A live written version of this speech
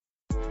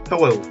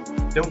Hello,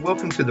 and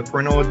welcome to the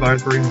Parental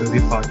Advisory Movie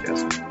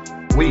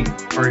Podcast. We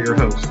are your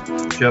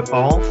hosts, Jeff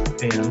Hall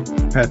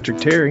and Patrick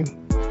Terry.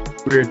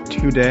 We're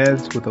two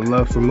dads with a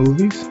love for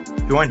movies.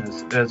 Join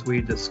us as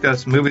we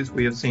discuss movies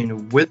we have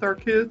seen with our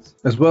kids,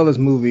 as well as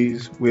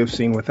movies we have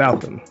seen without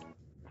them.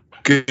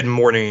 Good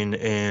morning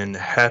and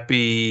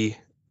happy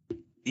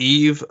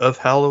Eve of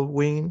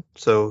Halloween.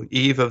 So,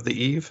 Eve of the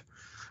Eve.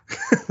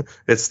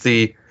 It's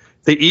the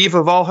Eve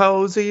of All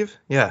Hallows Eve?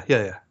 Yeah.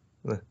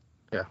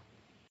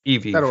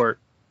 Eve. That'll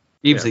work.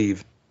 Eve's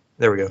Eve.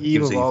 There we go.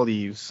 Eve of all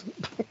Eves.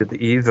 The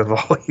Eve of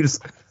all Eves.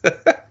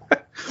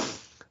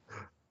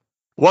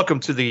 Welcome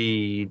to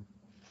the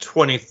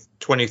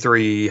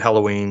 2023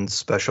 Halloween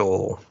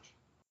special.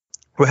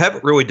 We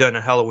haven't really done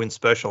a Halloween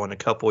special in a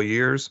couple of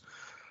years,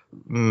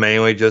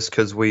 mainly just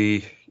because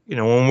when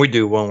we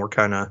do one, we're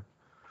kind of,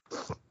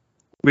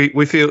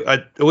 we feel,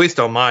 at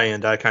least on my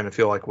end, I kind of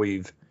feel like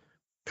we've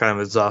kind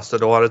of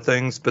exhausted a lot of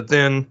things, but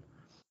then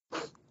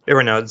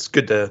every now it's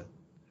good to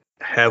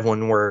have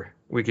one where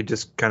we could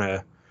just kind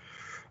of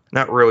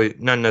not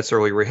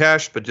necessarily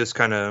rehash, but just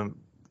kind of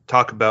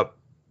talk about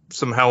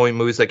some Halloween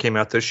movies that came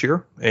out this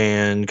year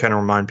and kind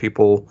of remind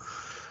people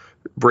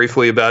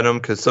briefly about them,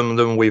 because some of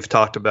them we've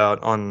talked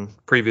about on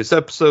previous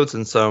episodes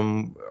and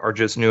some are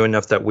just new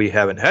enough that we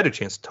haven't had a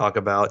chance to talk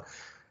about.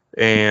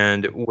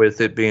 And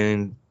with it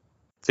being,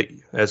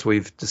 as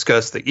we've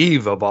discussed, the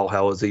Eve of All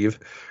Hallows Eve,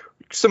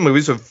 some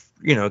movies of,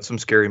 some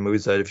scary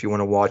movies that if you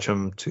want to watch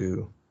them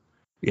to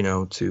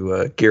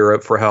gear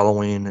up for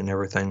Halloween and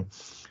everything,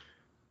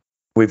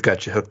 we've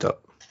got you hooked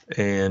up,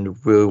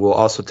 and we will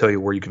also tell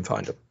you where you can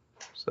find them.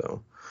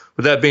 So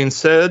with that being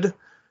said,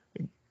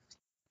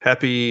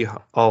 happy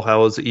All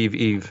Hallows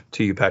Eve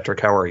to you, Patrick.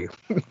 How are you?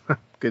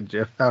 Good,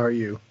 Jeff. How are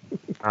you?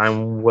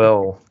 I'm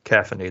well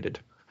caffeinated.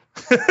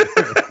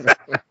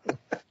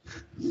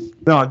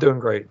 No, I'm doing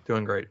great.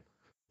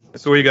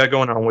 So what you got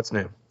going on? What's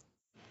new?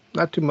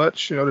 Not too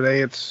much.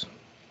 Today it's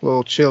a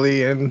little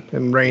chilly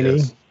and rainy.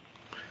 Yes.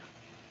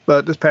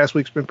 But this past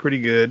week's been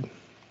pretty good.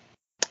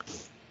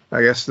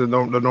 I guess the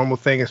normal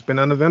thing has been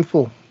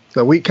uneventful.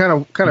 The week kind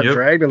of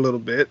dragged a little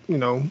bit.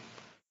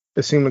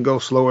 It seemed to go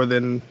slower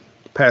than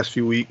the past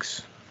few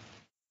weeks.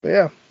 But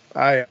yeah,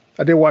 I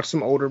did watch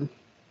some older.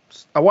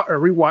 I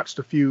rewatched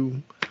a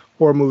few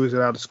horror movies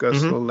that I'll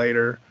discuss a little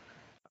later.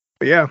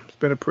 But yeah, it's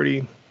been a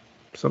pretty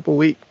simple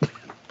week.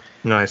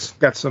 Nice.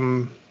 Got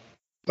some.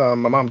 My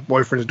mom's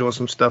boyfriend's doing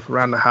some stuff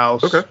around the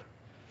house. Okay.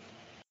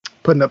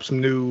 Putting up some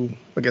new,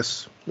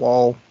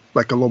 wall,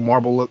 like a little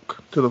marble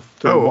look to the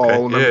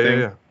wall and everything.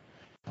 Yeah.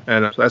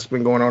 And so that's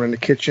been going on in the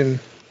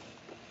kitchen.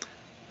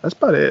 That's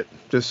about it.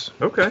 Just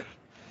okay.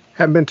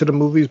 Haven't been to the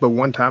movies but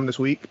one time this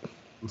week.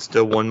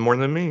 Still one more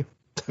than me.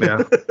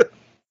 Yeah.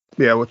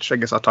 Yeah, which I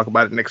guess I'll talk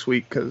about it next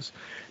week because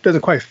it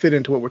doesn't quite fit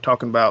into what we're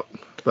talking about.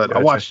 But gotcha.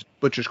 I watched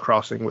Butcher's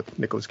Crossing with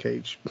Nicolas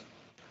Cage. I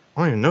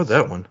don't even know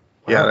that one.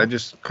 Wow. Yeah, that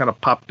just kind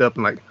of popped up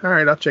and all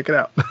right, I'll check it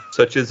out.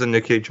 Such is a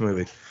Nick Cage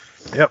movie.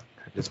 Yep.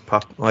 Just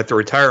popped, like the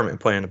Retirement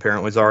Plan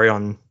apparently is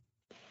already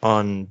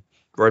on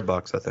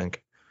Redbox, I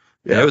think.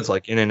 Yeah, it was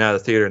in and out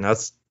of theater, and I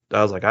was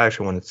like, I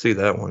actually wanted to see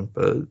that one,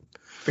 but I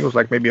think it was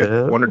maybe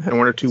one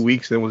or 2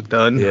 weeks, and it was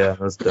done. Yeah, it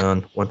was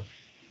done.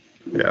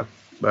 Yeah,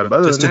 but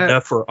other just than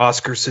enough for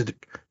Oscar,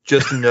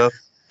 just enough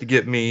to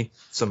get me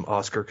some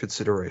Oscar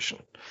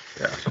consideration.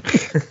 Yeah,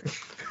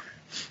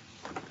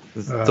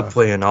 the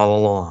plan all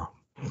along.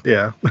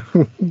 Yeah,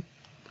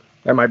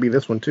 that might be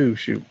this one too.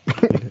 Shoot,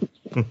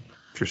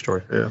 true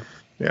story.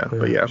 Yeah,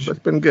 but it's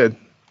been good.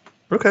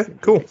 Okay,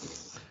 cool.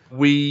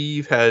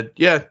 We've had,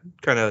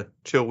 kind of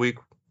chill week.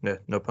 Yeah,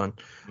 no pun.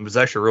 It was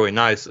actually really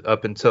nice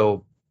up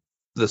until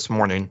this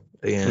morning.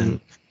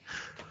 And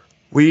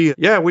we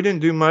didn't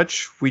do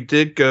much. We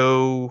did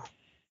go,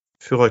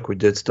 feel like we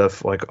did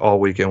stuff all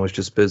weekend was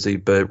just busy,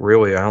 but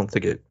really, I don't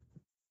think it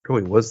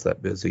really was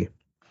that busy.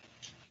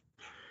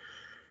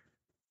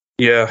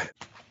 Yeah.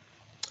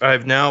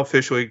 I've now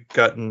officially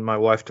gotten my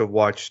wife to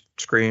watch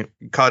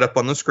caught up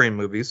on the Scream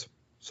movies.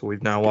 So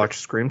we've now watched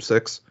Scream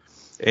 6.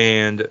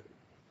 And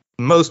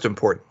most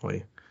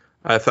importantly,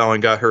 I finally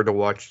got her to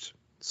watch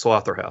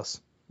Slaughterhouse,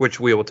 which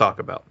we will talk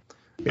about.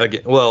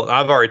 Again, well,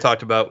 I've already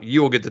talked about,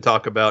 you will get to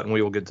talk about, and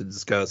we will get to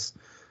discuss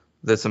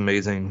this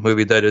amazing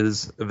movie that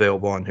is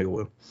available on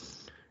Hulu.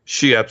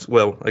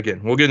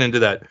 Again, we'll get into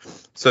that.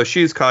 So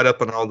she's caught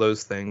up on all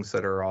those things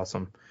that are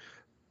awesome.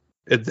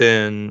 And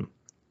then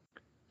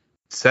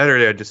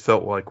Saturday, I just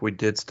felt like we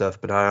did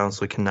stuff, but I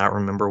honestly cannot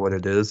remember what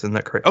it is. Isn't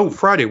that crazy? Oh,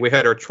 Friday, we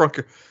had our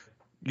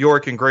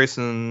York and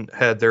Grayson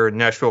had their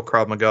Nashville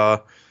Krav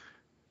Maga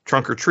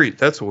trunk or treat.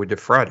 That's what we did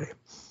Friday.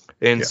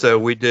 And so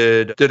we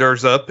did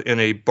ours up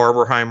in a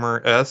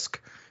Barberheimer-esque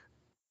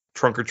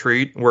trunk or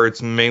treat where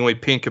it's mainly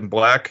pink and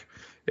black.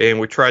 And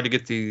we tried to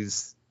get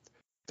these,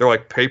 they're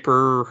like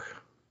paper,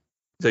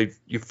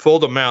 you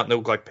fold them out and they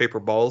look like paper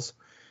balls.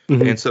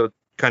 Mm-hmm. And so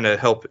kind of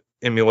help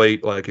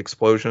emulate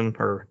explosion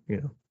or,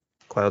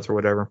 clouds or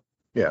whatever.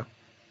 Yeah.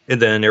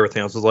 And then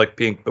everything else was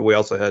pink, but we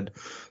also had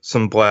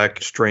some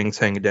black strings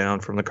hanging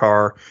down from the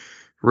car.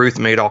 Ruth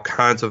made all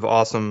kinds of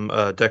awesome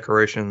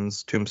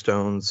decorations,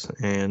 tombstones,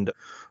 and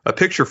a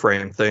picture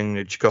frame thing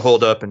that you could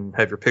hold up and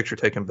have your picture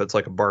taken, but it's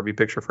like a Barbie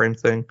picture frame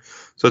thing.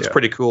 So it's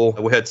pretty cool.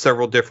 We had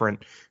several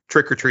different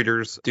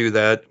trick-or-treaters do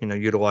that,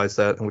 utilize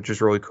that, which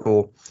is really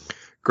cool.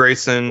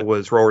 Grayson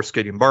was roller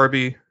skating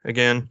Barbie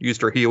again,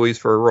 used her Heelys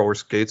for her roller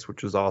skates,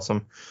 which is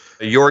awesome.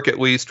 York at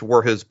least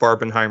wore his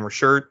Barbenheimer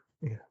shirt.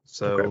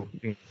 So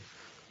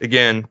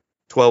again,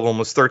 12,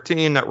 almost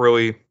 13, not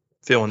really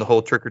feeling the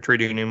whole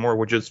trick-or-treating anymore,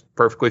 which is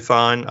perfectly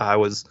fine. I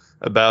was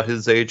about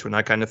his age when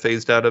I kind of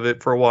phased out of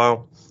it for a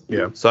while.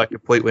 Yeah. So I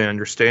completely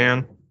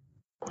understand.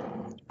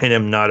 And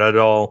am not at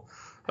all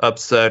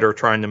upset or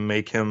trying to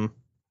make him,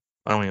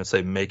 I don't even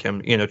say make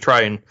him,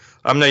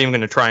 I'm not even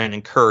going to try and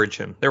encourage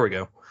him. There we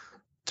go.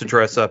 To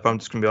dress up. I'm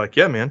just going to be like,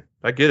 yeah, man,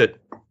 I get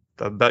it.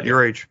 I'm about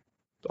your age.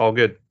 All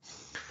good.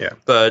 Yeah.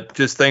 But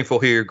just thankful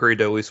he agreed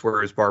to at least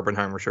wear his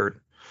Barbenheimer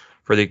shirt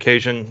for the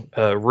occasion.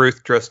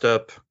 Ruth dressed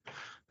up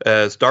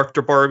as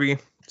Dr. Barbie.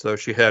 So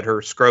she had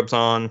her scrubs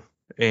on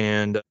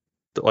and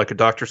like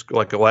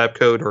a lab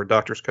coat or a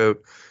doctor's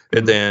coat,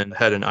 and then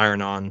had an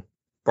iron-on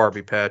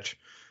Barbie patch.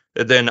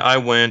 And then I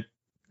went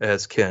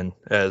as Ken.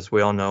 As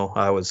we all know,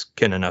 I was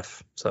Ken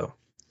enough. So,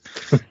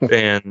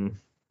 and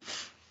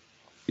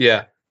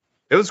yeah,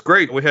 it was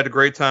great. We had a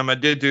great time. I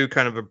did do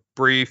kind of a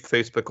brief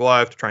Facebook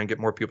Live to try and get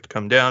more people to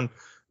come down.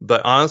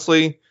 But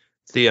honestly,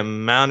 the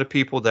amount of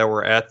people that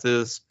were at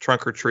this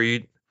trunk or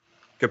treat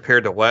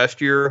compared to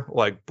last year,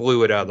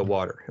 blew it out of the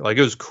water. It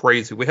was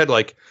crazy. We had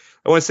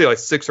I want to say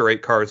 6 or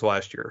 8 cars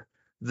last year.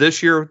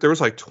 This year there was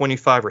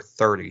 25 or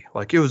 30.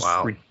 It was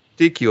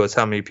ridiculous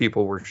how many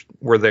people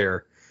were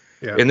there.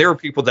 Yeah. And there were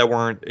people that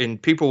weren't, and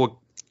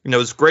people, it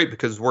was great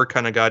because word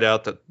kind of got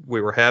out that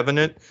we were having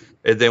it.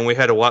 And then we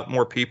had a lot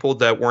more people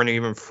that weren't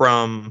even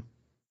from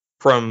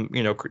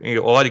a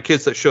lot of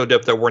kids that showed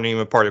up that weren't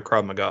even part of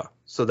Krav Maga.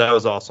 So that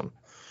was awesome.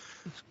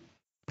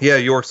 Yeah,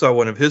 York saw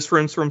one of his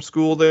friends from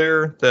school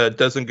there that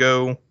doesn't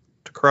go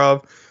to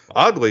Krav.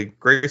 Oddly,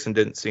 Grayson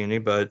didn't see any,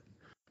 but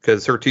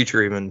because her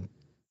teacher even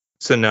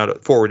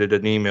forwarded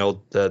an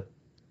email that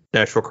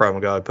Nashville Krav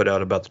Maga put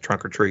out about the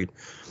trunk or treat,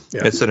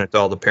 and sent it to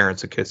all the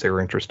parents in case they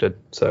were interested.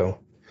 So,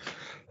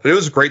 but it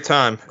was a great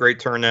time, great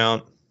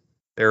turnout.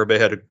 Everybody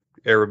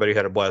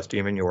had a blast.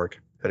 Even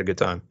York had a good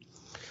time.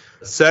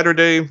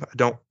 Saturday, I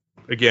don't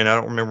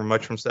remember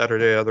much from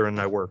Saturday other than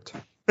I worked.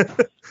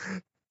 But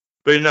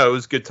it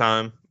was a good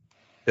time.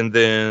 And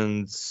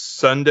then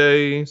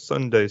Sunday,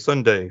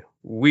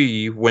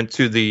 we went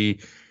to the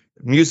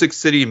Music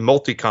City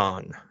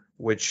Multicon,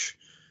 which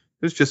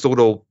was just a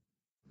little,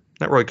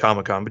 not really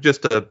Comic-Con, but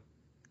just a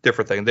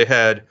different thing. They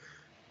had,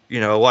 a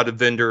lot of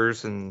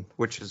vendors, and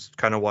which is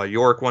kind of why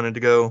York wanted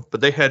to go.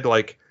 But they had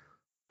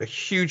a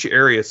huge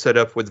area set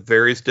up with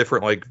various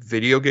different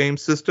video game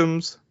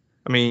systems.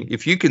 I mean,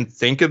 if you can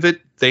think of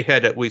it, they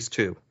had at least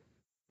 2.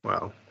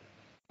 Wow.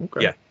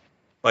 Okay. Yeah.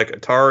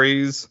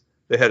 Ataris.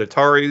 They had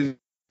Ataris,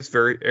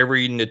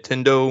 every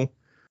Nintendo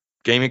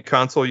gaming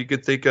console you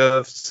could think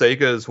of,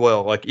 Sega as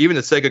well. Even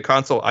the Sega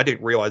console, I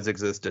didn't realize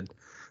existed.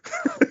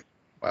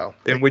 Wow.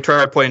 And we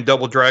tried playing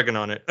Double Dragon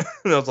on it.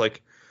 And I was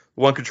like,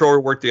 one controller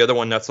worked, the other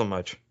one not so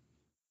much.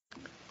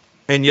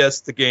 And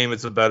yes, the game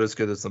is about as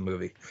good as the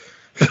movie.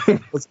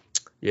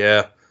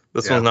 Yeah.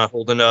 This one's not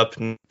holding up,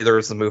 neither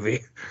is the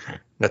movie.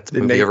 Not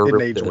the movie ever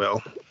didn't age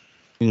well.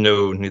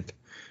 No,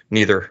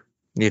 neither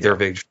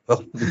have aged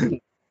well.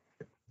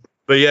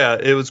 But yeah,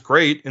 it was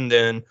great. And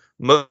then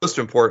most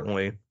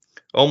importantly,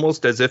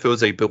 almost as if it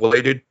was a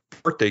belated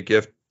birthday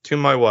gift to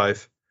my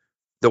wife,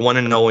 the one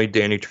and only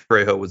Danny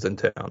Trejo was in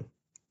town.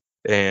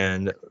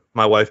 And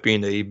my wife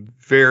being a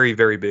very,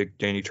 very big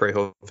Danny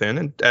Trejo fan,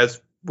 and as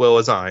well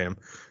as I am,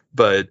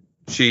 but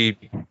she,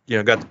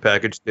 got the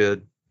package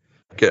to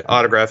get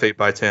autograph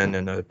 8x10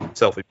 and a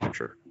selfie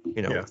picture,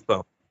 with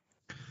phone.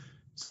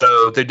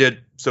 So they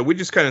did. So we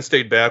just kind of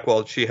stayed back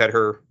while she had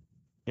her,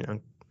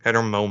 had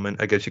her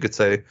moment, I guess you could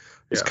say. It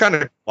was kind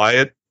of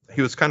quiet.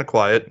 He was kind of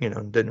quiet,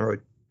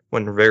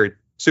 wasn't very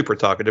super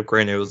talkative.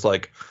 Granted, it was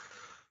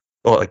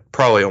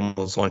probably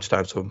almost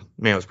lunchtime, so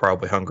man was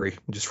probably hungry,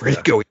 just ready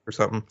to go eat or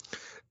something.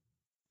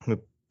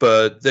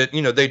 But then,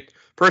 they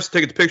first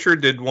take the picture,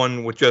 did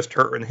one with just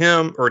her and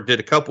him, or did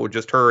a couple with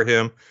just her and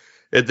him,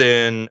 and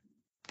then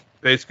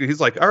basically he's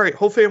like, "All right,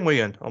 whole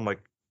family in." I'm like,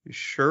 "You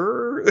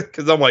sure?"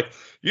 Because I'm like,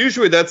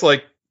 usually that's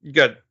you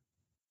got to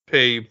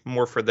pay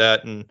more for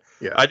that, and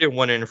I didn't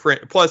want to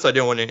infringe. Plus, I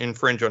didn't want to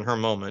infringe on her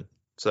moment.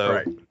 So,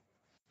 right.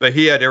 But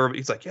he had everybody.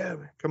 He's like, "Yeah,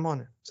 man, come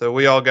on." So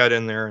we all got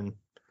in there and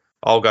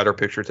all got our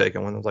picture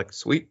taken. When I was like,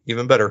 "Sweet,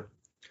 even better."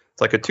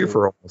 It's like a 2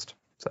 for almost.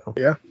 So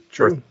yeah,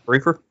 true.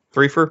 Or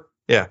 3 for,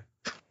 yeah.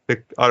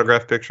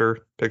 Autograph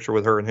picture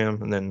with her and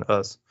him, and then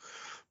us.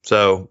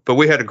 So, but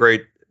we had a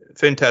great,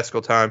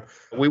 fantastical time.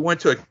 We went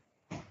to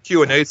a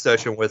Q&A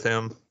session with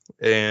him,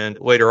 and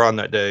later on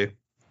that day,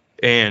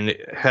 and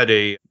had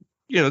a,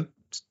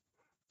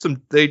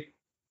 they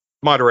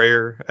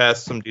moderator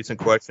asked some decent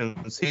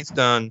questions. He's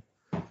done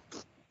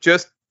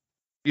just,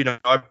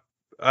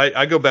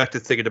 I go back to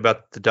thinking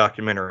about the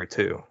documentary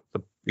too.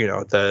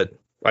 That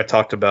I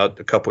talked about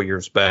a couple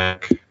years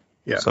back.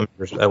 Yeah. Some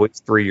years, at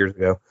least 3 years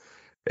ago.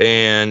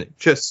 And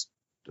just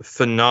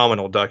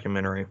phenomenal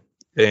documentary.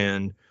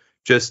 And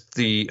just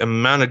the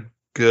amount of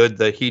good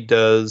that he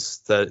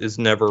does that is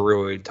never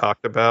really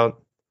talked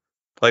about.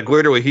 Like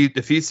literally,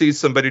 if he sees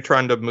somebody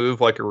trying to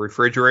move like a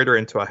refrigerator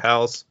into a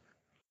house,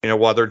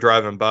 while they're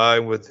driving by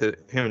with him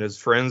and his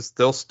friends,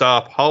 they'll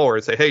stop, holler,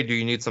 and say, "Hey, do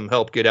you need some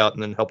help? Get out,"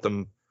 and then help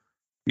them,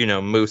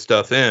 move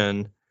stuff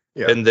in.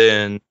 Yeah. And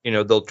then,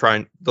 they'll try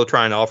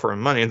and offer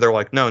him money, and they're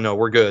like, "No,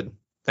 we're good.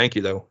 Thank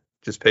you, though.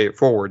 Just pay it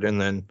forward." And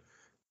then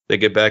they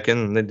get back in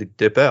and then they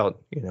dip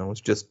out.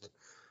 It's just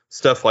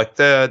stuff like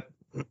that.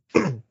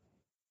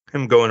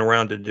 Him going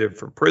around to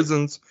different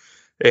prisons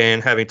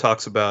and having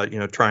talks about,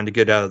 trying to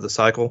get out of the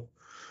cycle.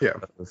 Yeah.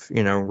 Of,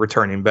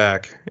 returning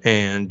back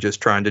and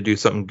just trying to do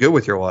something good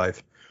with your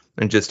life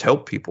and just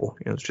help people.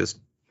 It's just,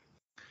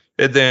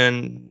 and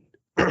then,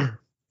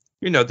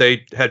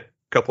 they had a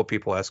couple of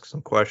people ask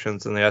some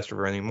questions and they asked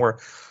for any more.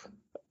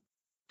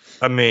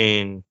 I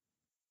mean,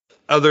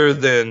 other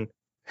than,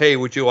 "Hey,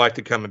 would you like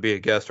to come and be a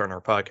guest on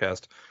our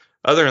podcast?"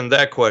 Other than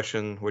that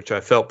question, which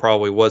I felt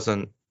probably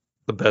wasn't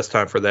the best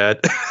time for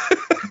that,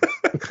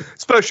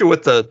 especially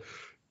with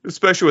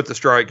the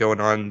strike going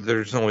on,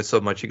 there's only so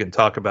much you can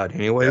talk about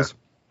anyways.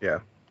 Yeah.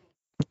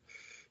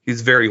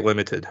 He's very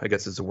limited, I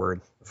guess is the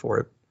word for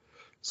it.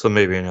 So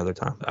maybe another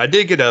time. I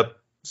did get up.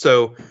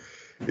 So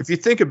if you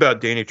think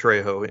about Danny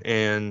Trejo,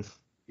 and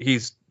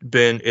he's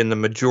been in the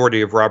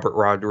majority of Robert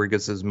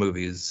Rodriguez's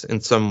movies in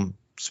some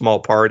small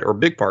part or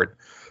big part.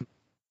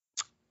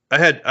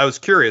 I was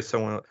curious.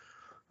 So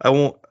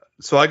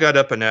I got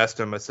up and asked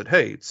him, I said,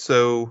 "Hey,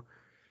 so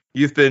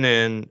you've been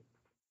in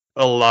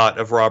a lot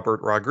of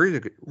Robert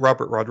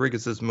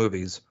Rodriguez's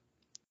movies.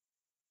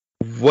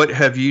 What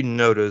have you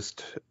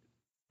noticed?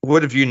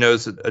 What have you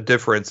noticed a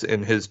difference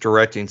in his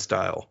directing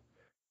style?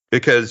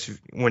 Because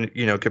when,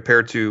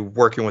 compared to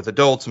working with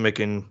adults and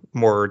making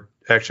more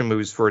action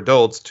movies for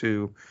adults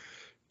to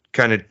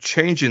kind of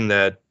changing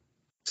that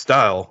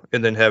style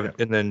and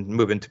then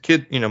move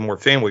into more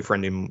family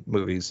friendly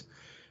movies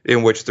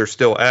in which there's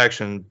still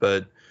action,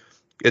 but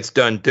it's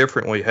done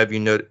differently. Have you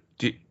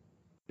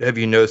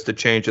noticed a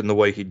change in the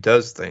way he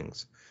does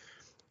things?"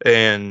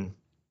 And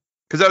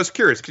because I was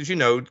curious, because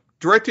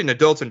directing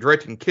adults and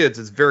directing kids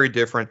is very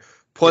different.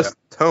 Plus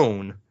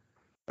tone.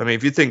 I mean,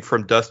 if you think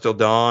From Dusk Till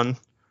Dawn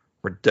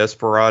or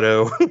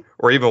Desperado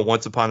or even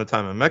Once Upon a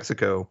Time in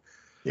Mexico,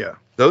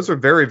 those are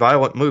very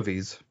violent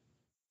movies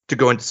to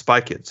go into Spy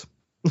Kids.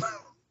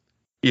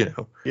 Yeah,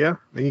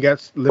 and you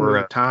got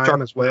limited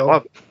time as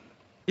well.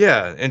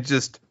 Yeah,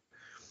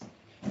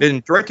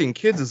 and directing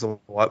kids is a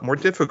lot more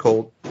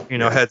difficult.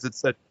 Has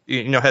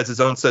its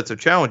own sets of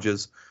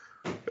challenges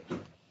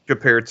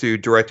compared to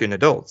directing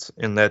adults,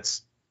 and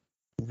that's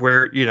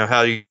where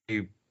how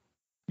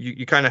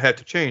you kind of have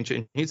to change.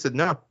 And he said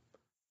no.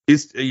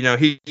 He's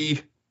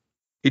he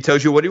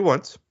tells you what he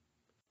wants,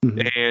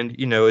 and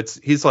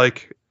he's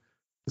like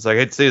I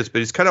hate to say this, but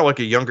he's kind of like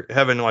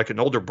having like an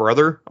older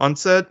brother on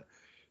set.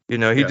 He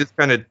just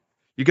kind of,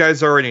 you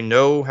guys already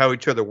know how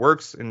each other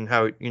works and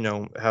how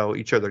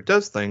each other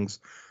does things,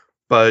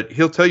 but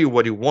he'll tell you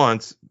what he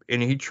wants,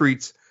 and he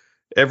treats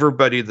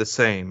everybody the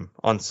same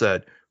on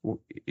set.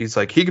 He's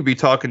like, he could be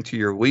talking to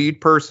your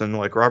lead person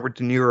like Robert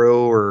De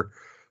Niro or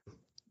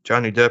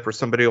Johnny Depp or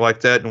somebody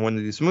like that in one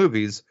of these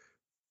movies,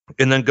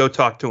 and then go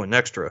talk to an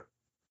extra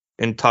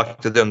and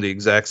talk to them the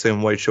exact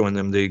same way, showing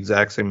them the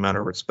exact same amount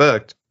of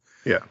respect.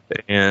 Yeah.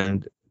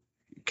 And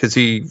because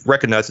he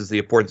recognizes the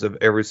importance of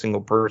every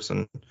single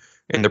person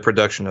in the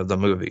production of the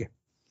movie.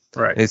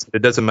 Right.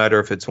 It doesn't matter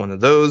if it's one of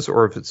those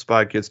or if it's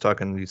Spy Kids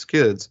talking to these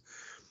kids,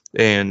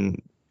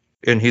 and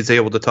he's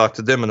able to talk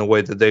to them in a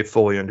way that they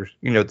fully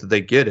that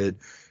they get it.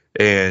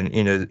 And,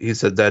 he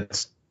said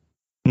that's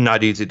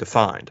not easy to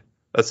find.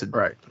 I said,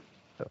 right.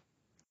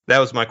 That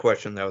was my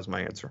question. That was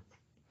my answer.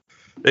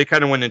 They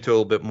kind of went into a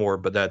little bit more,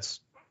 but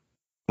that's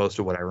most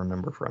of what I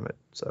remember from it.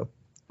 So,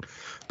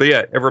 but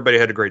yeah, everybody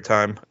had a great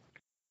time.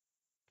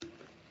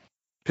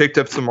 Picked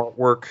up some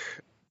artwork.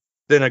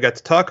 Then I got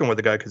to talking with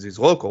the guy because he's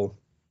local.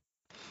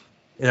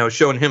 And I was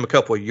showing him a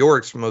couple of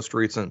York's most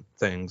recent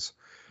things.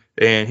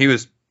 And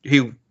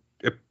he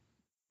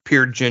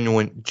appeared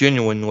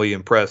genuinely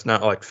impressed,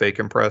 not like fake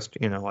impressed,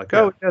 like,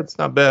 oh, yeah, it's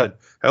not bad.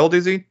 How old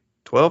is he?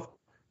 12?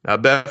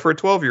 Not bad for a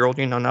 12-year-old,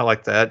 not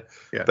like that.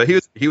 Yeah. But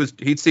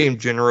he seemed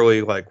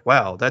generally like,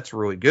 wow, that's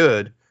really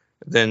good.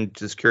 Then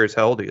just curious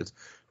how old he is.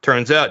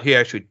 Turns out he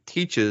actually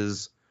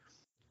teaches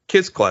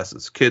kids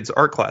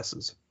art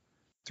classes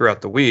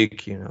throughout the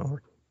week,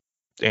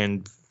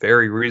 and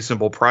very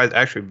reasonable price,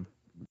 actually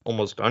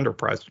almost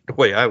underpriced the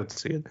way I would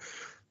see it.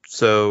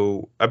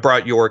 So I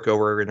brought York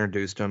over,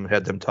 introduced him,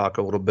 had them talk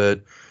a little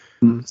bit.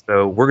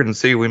 So we're going to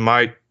see, we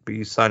might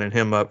be signing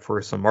him up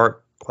for some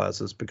art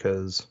classes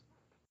because,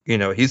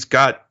 he's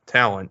got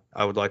talent.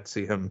 I would like to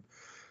see him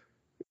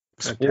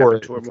explore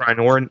it, trying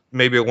to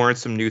learn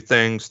some new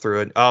things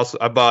through it.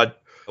 I bought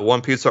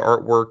one piece of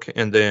artwork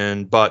and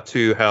then bought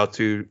two how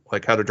to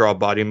draw a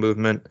body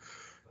movement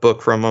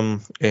book from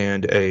him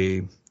and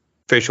a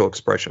facial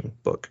expression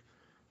book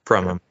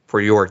from him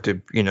for York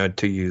to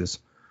to use.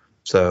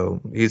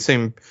 So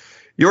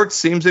York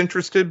seems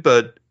interested,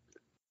 but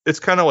it's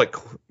kind of like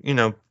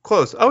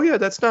close. Oh yeah,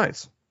 that's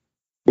nice.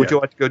 Would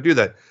you like to go do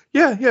that?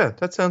 Yeah,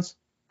 that sounds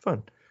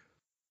fun.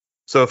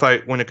 So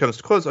when it comes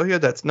to close, oh yeah,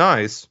 that's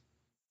nice,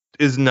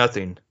 is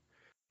nothing.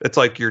 It's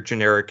like your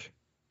generic,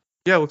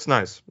 yeah, it looks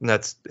nice, and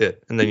that's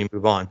it, and then you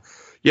move on.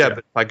 Yeah, but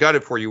if I got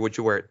it for you, would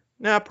you wear it?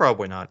 Nah,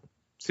 probably not.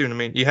 See what I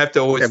mean? You have to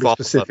always follow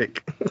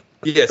specific.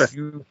 Yes,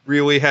 you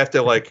really have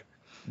to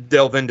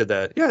delve into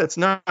that. Yeah, it's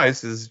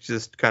nice. Is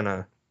just kind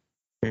of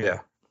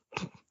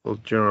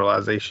little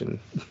generalization.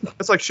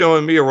 It's like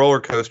showing me a roller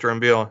coaster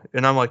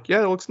and I'm like,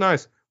 yeah, it looks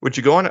nice. Would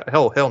you go on it?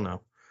 Hell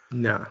no.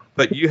 No.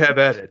 But you have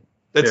at it.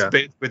 That's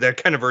basically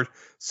that kind of version.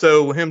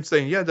 So him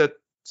saying, yeah, that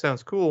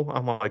sounds cool.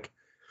 I'm like,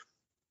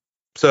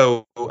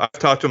 so I've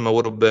talked to him a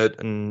little bit,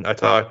 and I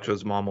talked to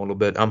his mom a little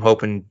bit. I'm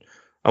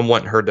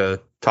wanting her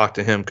to talk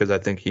to him because I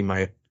think he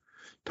might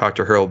talk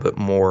to her a little bit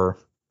more.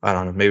 I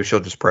don't know. Maybe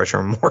she'll just pressure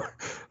him more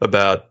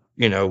about,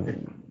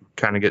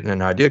 kind of getting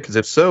an idea. Because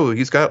if so,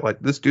 he's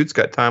got this dude's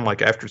got time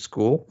after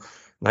school,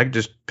 and I could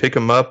just pick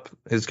him up.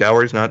 His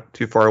gallery's not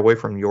too far away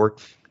from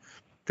York.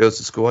 Goes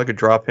to school. I could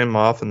drop him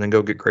off and then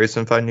go get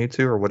Grayson if I need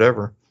to or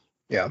whatever.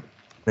 Yeah.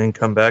 Then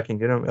come back and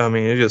get him. I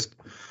mean,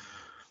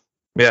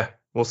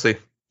 we'll see.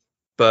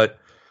 But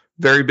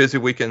very busy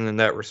weekend in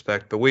that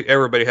respect. But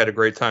everybody had a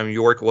great time.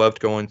 York loved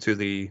going to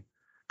the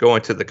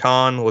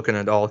con, looking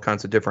at all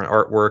kinds of different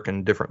artwork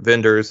and different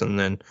vendors, and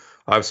then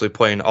obviously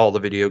playing all the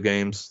video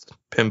games,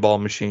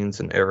 pinball machines,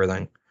 and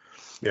everything.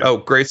 Yeah. Oh,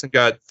 Grayson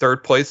got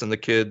third place in the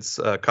kids'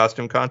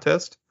 costume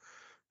contest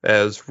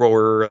as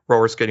roller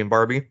skating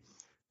Barbie.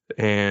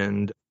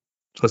 And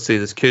let's see,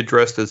 this kid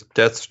dressed as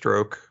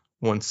Deathstroke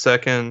won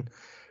second.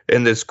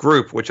 And this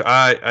group, which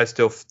I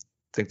still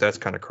think that's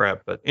kind of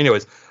crap, but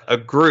anyways, a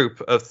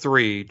group of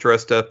 3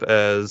 dressed up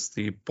as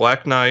the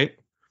Black Knight,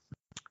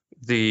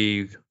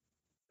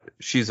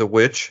 she's a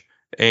witch,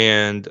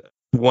 and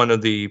one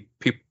of the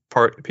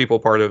people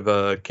part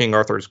of King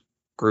Arthur's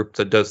group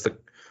that does the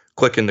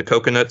clicking the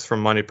coconuts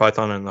from Monty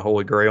Python and the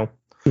Holy Grail.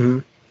 Mm-hmm.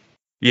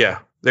 Yeah,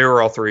 they were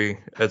all 3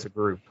 as a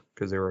group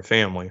because they were a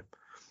family.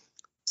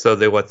 So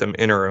they let them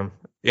enter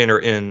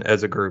in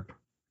as a group.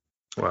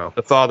 Wow.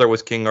 The father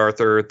was King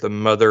Arthur. The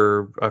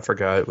mother, I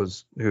forgot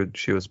who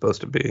she was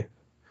supposed to be.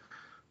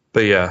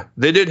 But yeah,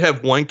 they did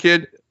have one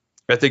kid.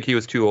 I think he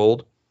was too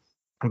old,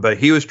 but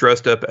he was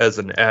dressed up as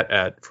an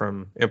AT-AT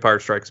from Empire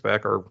Strikes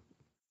Back, or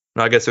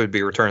I guess it would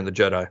be Return of the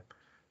Jedi.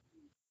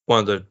 One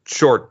of the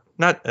short,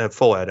 not a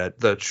full AT-AT,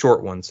 the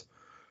short ones,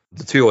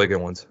 the 2-legged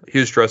ones. He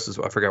was dressed as,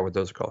 I forgot what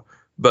those are called,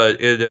 but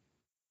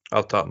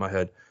off the top of my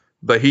head.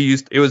 But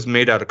it was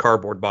made out of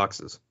cardboard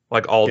boxes,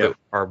 all of it was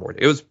cardboard.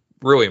 It was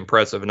really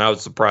impressive, and I was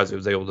surprised it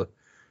was able to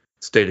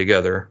stay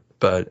together,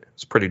 but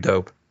it's pretty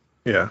dope.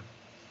 Yeah,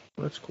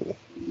 that's cool.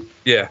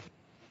 Yeah.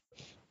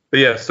 But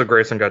yeah, so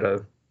Grayson got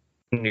a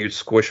new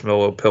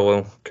Squishmallow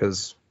pillow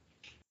because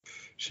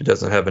she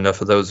doesn't have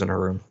enough of those in her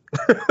room.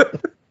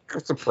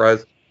 I'm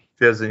surprised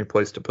she has any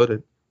place to put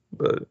it.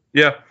 But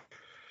yeah.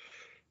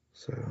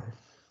 So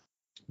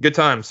good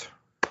times.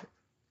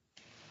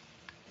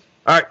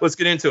 All right, let's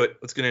get into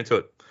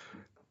it.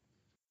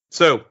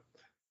 So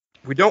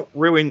we don't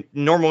really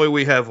normally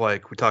we have we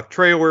talk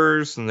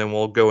trailers, and then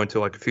we'll go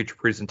into a feature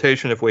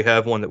presentation if we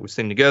have one that we've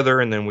seen together,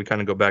 and then we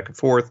kind of go back and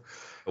forth.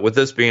 With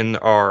this being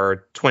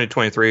our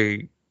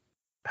 2023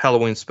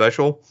 Halloween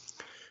special,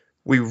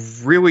 we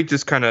really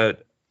just kind of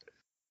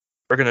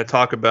are going to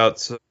talk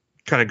about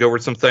kind of go over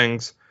some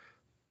things.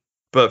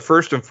 But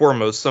first and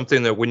foremost,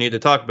 something that we need to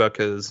talk about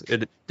because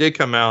it did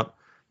come out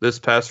this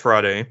past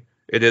Friday.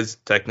 It is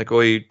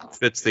technically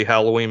fits the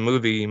Halloween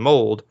movie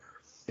mold.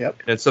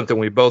 Yep. And it's something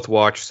we both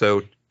watched,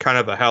 so kind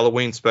of a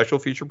Halloween special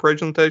feature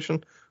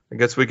presentation. I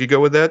guess we could go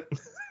with that.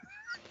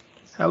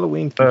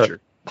 Halloween feature.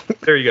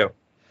 There you go.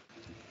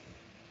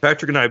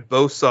 Patrick and I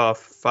both saw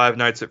Five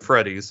Nights at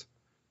Freddy's.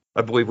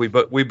 I believe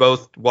we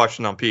both watched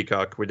it on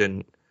Peacock. We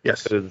didn't go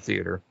to the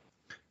theater.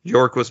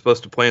 York was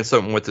supposed to plan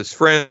something with his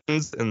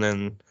friends, and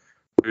then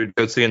we would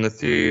go see in the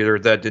theater.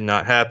 That did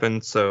not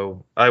happen,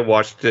 so I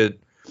watched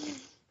it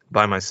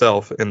by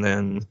myself, and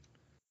then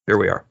here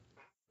we are.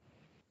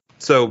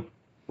 So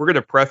we're going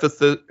to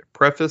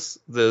preface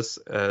this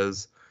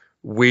as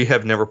we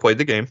have never played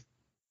the game.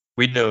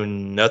 We know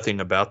nothing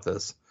about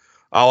this.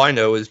 All I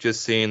know is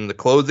just seeing the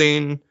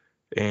clothing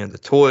and the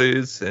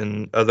toys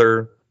and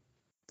other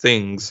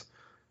things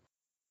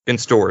in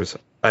stores.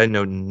 I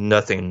know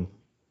nothing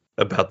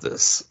about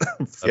this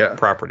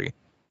property.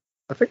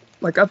 I think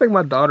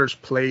my daughters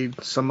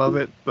played some of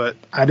it, but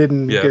I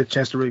didn't get a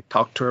chance to really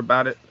talk to her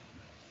about it.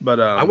 But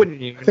I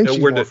wouldn't even know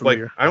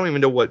where I don't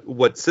even know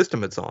what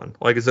system it's on.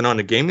 Is it on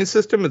a gaming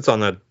system? Is it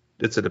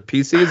a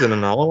PC? Is it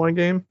an online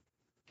game?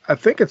 I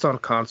think it's on a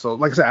console.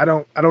 Like I said, I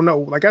don't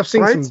know. I've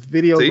seen some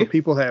videos where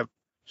people have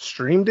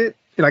streamed it.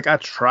 I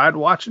tried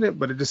watching it,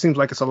 but it just seems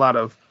like it's a lot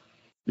of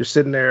you're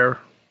sitting there,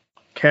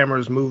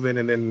 cameras moving,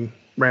 and then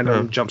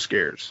random jump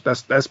scares.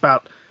 That's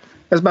about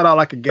all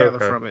I could gather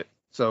from it.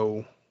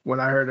 So when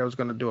I heard I was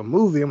going to do a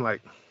movie, I'm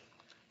like,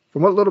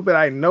 from what little bit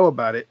I know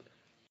about it,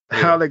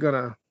 how are they going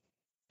to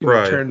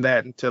turn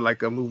that into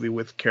like a movie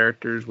with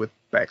characters, with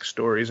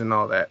backstories and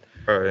all that?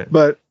 Right.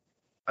 But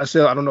I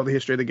don't know the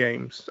history of the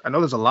games. I know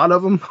there's a lot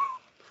of them.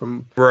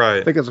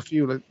 I think there's a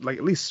few, like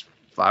at least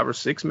 5 or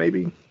 6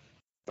 maybe.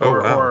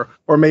 Or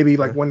maybe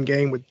like one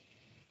game with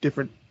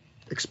different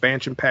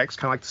expansion packs,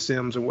 kind of like The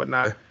Sims and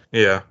whatnot.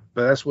 Yeah.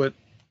 But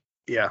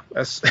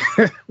that's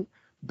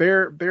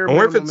bare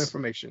minimum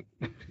information.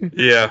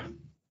 Yeah.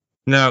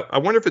 Now, I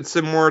wonder if it's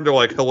similar to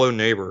like Hello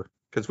Neighbor,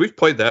 because we've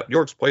played that.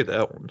 York's played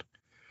that one.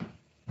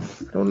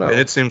 I don't know. And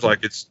it seems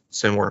like it's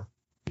similar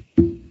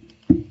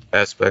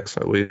aspects,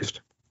 at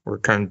least. We're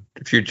kind of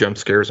a few jump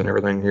scares and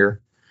everything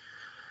here.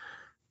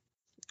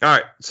 All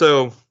right,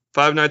 so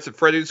Five Nights at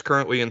Freddy's,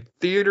 currently in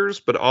theaters,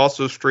 but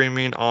also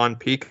streaming on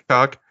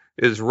Peacock,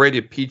 is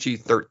rated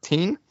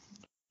PG-13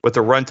 with a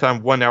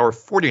runtime 1 hour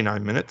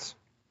 49 minutes.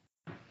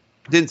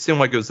 Didn't seem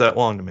like it was that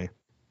long to me.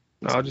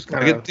 No, just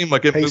kind of. It seemed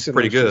like it moved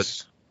pretty good.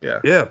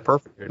 Yeah,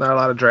 perfect. Not a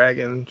lot of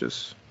dragging,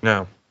 just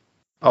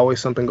always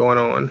something going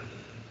on.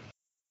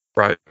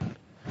 Right.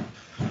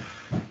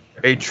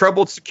 A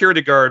troubled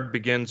security guard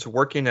begins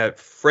working at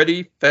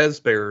Freddy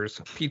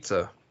Fazbear's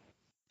Pizza.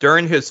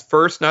 During his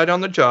first night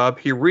on the job,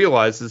 he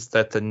realizes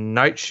that the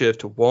night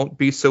shift won't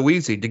be so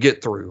easy to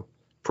get through.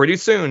 Pretty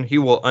soon, he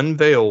will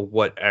unveil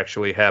what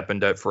actually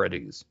happened at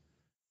Freddy's.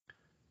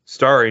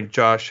 Starring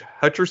Josh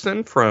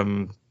Hutcherson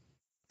from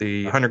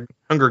the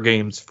Hunger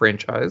Games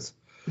franchise.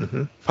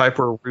 Mm-hmm.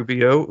 Piper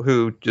Rubio,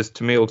 who just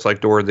to me looks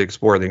like Dora the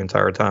Explorer the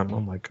entire time.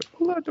 I'm like,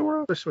 oh,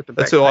 Dora. Just with the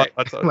That's who I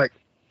thought. Like,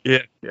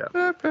 yeah.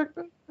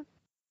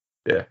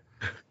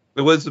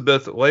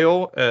 Elizabeth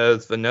Lail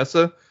as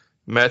Vanessa.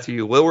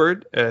 Matthew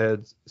Lillard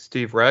as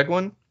Steve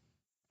Raglan.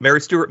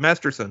 Mary Stuart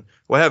Masterson,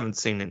 who I haven't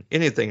seen in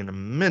anything in a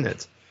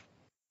minute.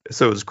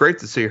 So it was great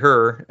to see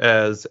her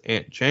as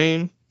Aunt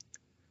Jane.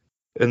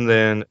 And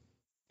then,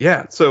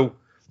 so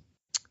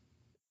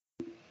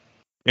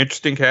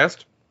interesting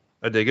cast.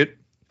 I dig it.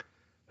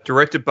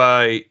 Directed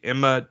by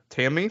Emma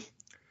Tammy.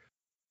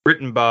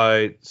 Written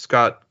by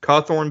Scott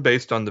Cawthorn,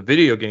 based on the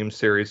video game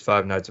series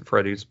Five Nights at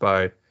Freddy's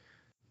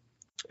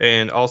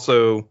and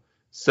also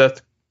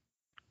Seth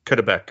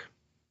Cuddebeck.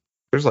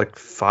 There's like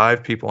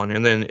 5 people on here.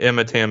 And then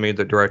Emma Tammy,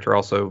 the director,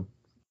 also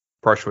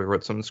partially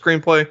wrote some of the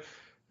screenplay.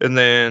 And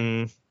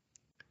then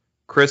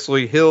Chris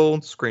Lee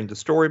Hill, screened the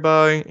story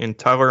by, and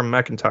Tyler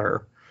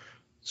McIntyre,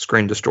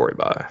 screened the story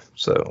by.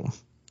 So,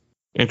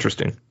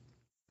 interesting.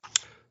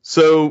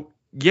 So,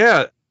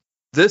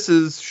 this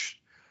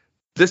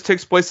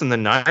takes place in the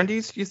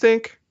 90s, you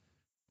think?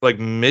 Like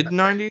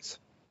mid-90s?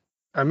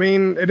 I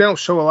mean, it don't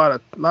show a lot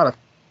of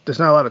there's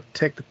not a lot of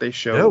tech that they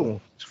show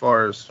as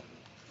far as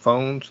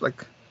phones.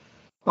 Like,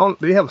 do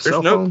you have a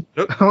cell phone?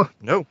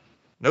 No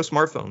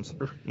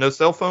smartphones. No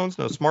cell phones,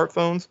 no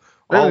smartphones,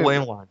 all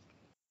landline.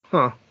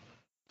 Huh.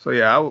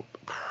 So,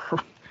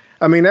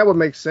 I mean, that would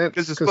make sense.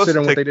 Because it's supposed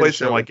to take place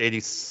in like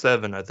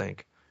 87, I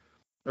think.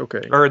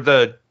 Okay. Or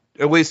at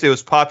least it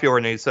was popular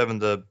in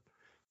 87.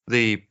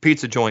 The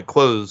pizza joint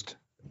closed,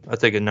 I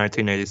think, in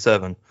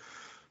 1987.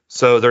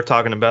 So they're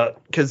talking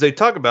about, because they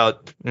talk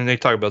about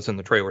this in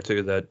the trailer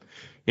too, that,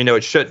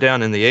 it shut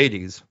down in the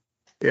 80s.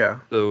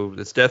 Yeah. So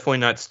it's definitely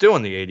not still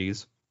in the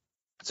 80s.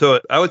 So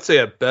I would say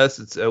at best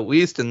it's at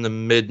least in the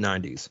mid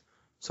 90s,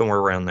 somewhere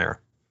around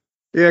there.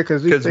 Yeah,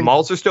 because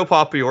malls are still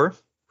popular,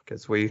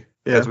 as we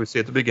see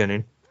at the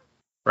beginning.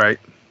 Right.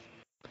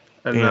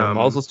 And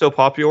malls are still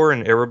popular,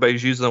 and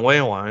everybody's using the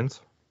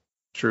landlines.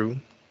 True.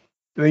 And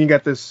then you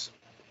got this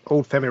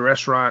old family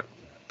restaurant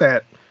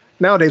that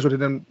nowadays would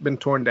have been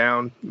torn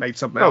down, made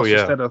something else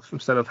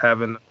instead of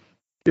having,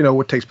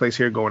 what takes place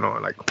here going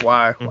on. Like,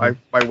 why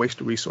waste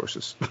the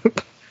resources?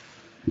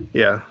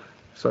 Yeah.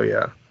 So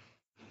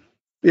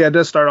it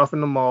does start off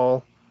in the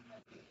mall.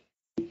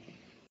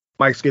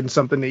 Mike's getting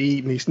something to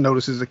eat, and he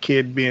notices a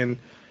kid being,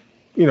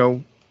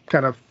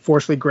 kind of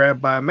forcibly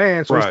grabbed by a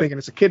man. So he's thinking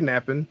it's a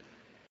kidnapping.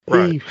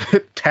 Right. He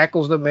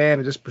tackles the man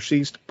and just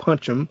proceeds to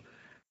punch him.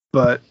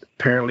 But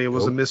apparently it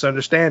was a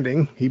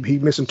misunderstanding. He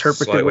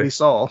misinterpreted what he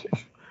saw.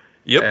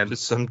 Yep, and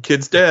just some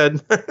kid's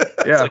dad.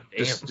 Yeah, like,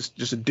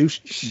 just a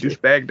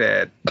douchebag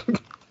dad.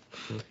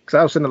 Because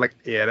I was sitting there like,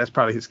 that's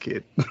probably his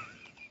kid.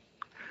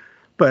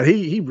 But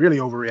he really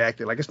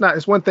overreacted. Like,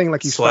 it's one thing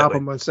like you stop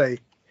him and say,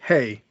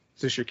 "Hey,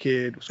 is this your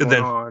kid? What's going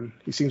on?"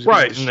 He seems to be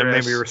and then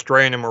maybe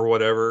restrain him or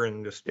whatever,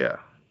 and just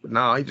But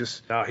no, he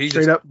just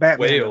straight up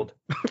Batman. Wailed.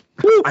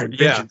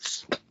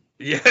 Vengeance.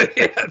 Yeah.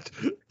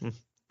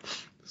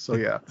 So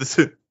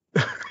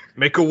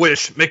Make a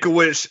wish.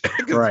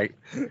 Right.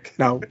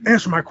 Now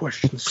answer my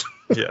questions.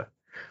 Yeah.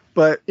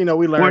 But we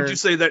learned. Why'd you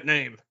say that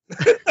name?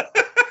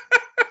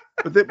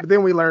 But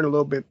then we learned a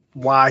little bit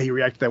why he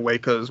reacted that way,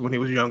 because when he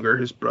was younger,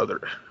 his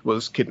brother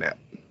was kidnapped.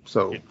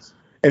 So,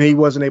 and he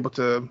wasn't able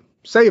to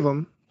save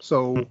him.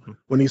 So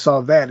when he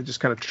saw that, it just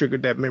kind of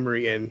triggered that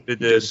memory, and it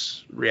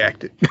just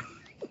reacted.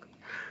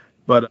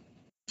 But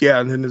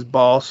and then his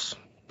boss,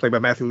 played by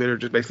Matthew Lillard,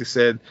 just basically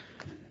said,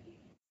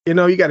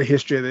 you got a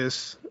history of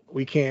this.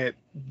 We can't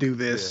do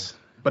this.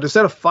 But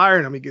instead of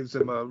firing him, he gives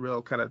him a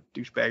real kind of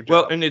douchebag job.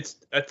 Well, and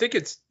I think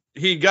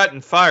he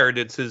gotten fired.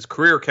 It's his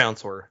career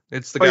counselor.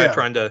 It's the guy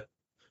trying to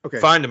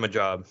find him a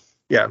job.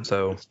 Yeah.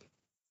 So.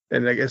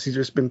 And I guess he's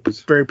just been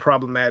very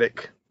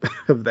problematic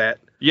of that.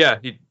 Yeah,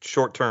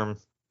 short-term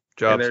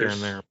jobs here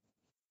and there.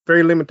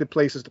 Very limited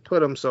places to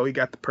put him, so he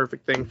got the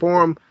perfect thing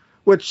for him,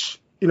 which,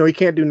 he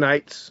can't do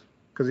nights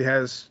because he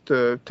has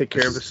to take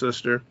care of his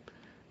sister.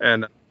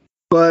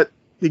 But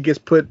he gets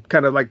put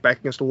kind of like back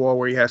against the wall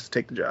where he has to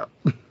take the job.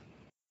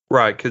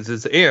 Right, because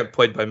his aunt,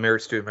 played by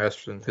Mary Stuart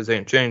Masterson, his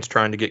Aunt Jane's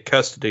trying to get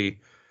custody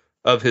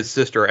of his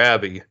sister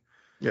Abby.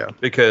 Yeah.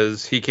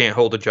 Because he can't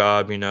hold a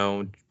job,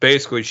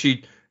 Basically,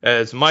 she,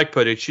 as Mike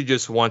put it, she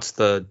just wants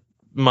the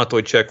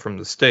monthly check from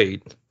the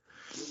state.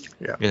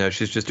 Yeah.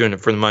 She's just doing it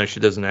for the money. She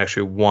doesn't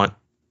actually want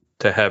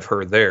to have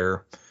her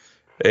there.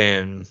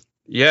 And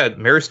yeah,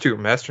 Mary Stuart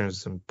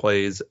Masterson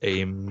plays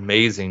an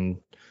amazing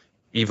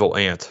evil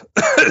aunt.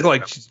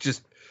 Like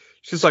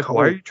she's like,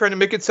 why are you trying to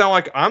make it sound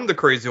like I'm the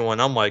crazy one?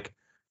 I'm like,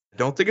 I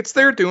don't think it's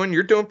their doing.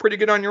 You're doing pretty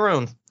good on your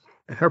own.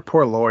 And her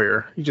poor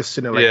lawyer, he just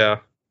sitting there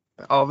like,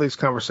 all these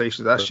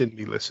conversations, I shouldn't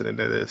be listening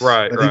to this.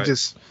 Right, but he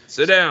just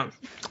sit down.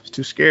 He's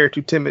too scared,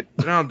 too timid.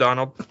 Sit down,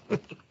 Donald.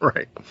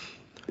 Right.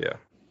 Yeah.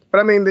 But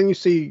I mean, then you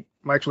see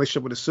Mike's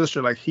relationship with his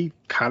sister. Like he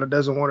kind of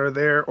doesn't want her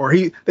there, or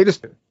he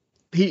doesn't know.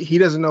 Basically, he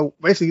doesn't know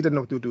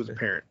what to do as a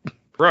parent.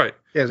 Right.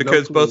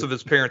 Because both of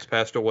his parents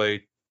passed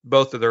away.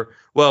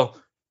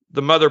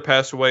 The mother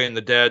passed away, and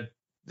the dad.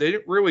 They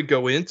didn't really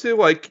go into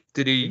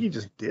did he? He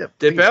just dipped.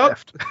 Dip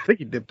out? I think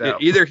he dipped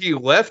out. Either he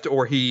left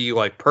or he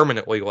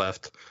permanently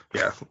left.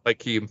 Yeah.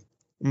 He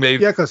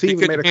maybe. Yeah, because he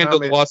couldn't handle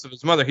the loss of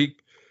his mother. He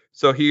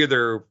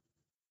either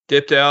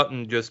dipped out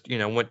and just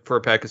went for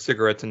a pack of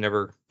cigarettes and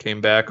never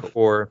came back,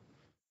 or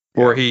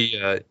he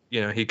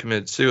he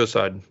committed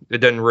suicide. It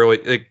doesn't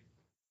really.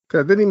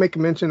 Didn't he make a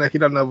mention that he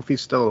doesn't know if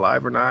he's still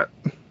alive or not,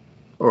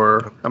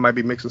 or I might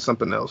be mixing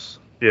something else.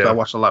 Yeah. I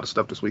watched a lot of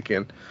stuff this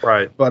weekend.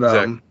 Right. But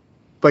exactly.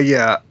 But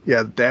yeah,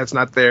 Dad's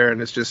not there, and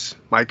it's just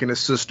Mike and his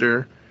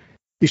sister.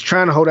 He's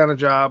trying to hold down a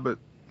job, but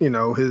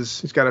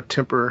he's got a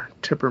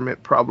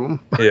temperament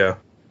problem. Yeah.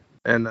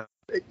 And I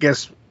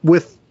guess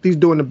he's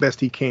doing the best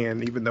he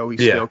can, even though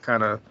he's still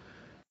kind of a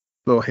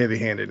little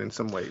heavy-handed in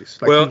some ways.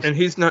 And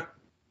he's not.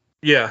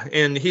 Yeah,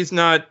 and he's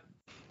not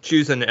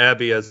choosing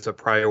Abby as a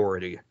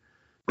priority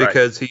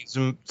because he's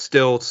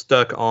still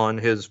stuck on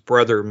his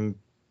brother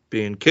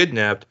being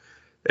kidnapped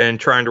and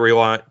trying to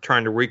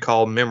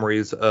recall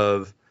memories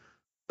of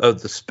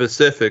the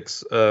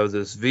specifics of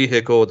this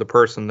vehicle, the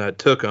person that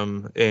took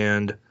him,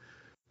 and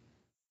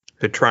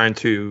they're trying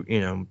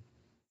to,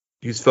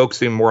 he's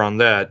focusing more on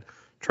that,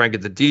 trying to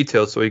get the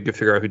details so he can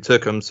figure out who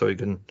took him so he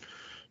can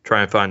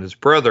try and find his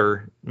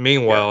brother.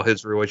 Meanwhile,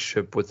 his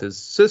relationship with his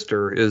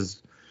sister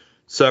is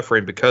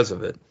suffering because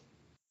of it.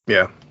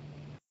 Yeah.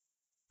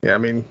 Yeah, I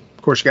mean,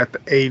 of course, you got the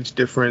age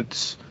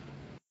difference,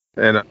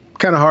 and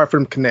kind of hard for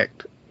him to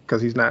connect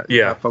because he's not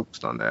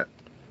focused on that.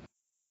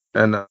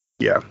 And,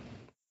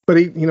 But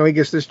he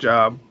gets this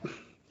job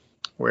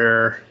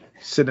where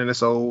he's sitting in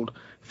this old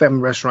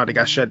family restaurant that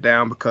got shut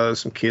down because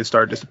some kids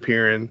started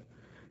disappearing.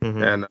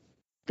 Mm-hmm. And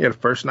the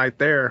first night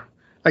there,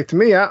 to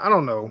me, I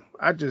don't know.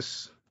 I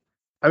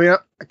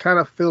kind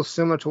of feel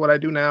similar to what I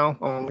do now,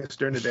 only it's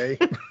during the day.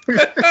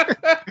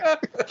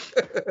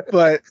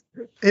 But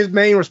his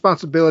main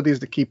responsibility is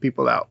to keep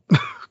people out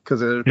because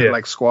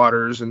they're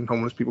squatters and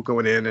homeless people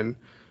going in and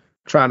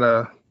trying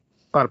to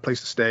find a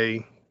place to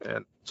stay.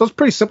 And so it's a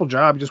pretty simple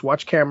job. You just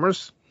watch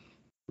cameras.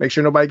 Make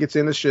sure nobody gets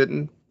in that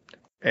shouldn't,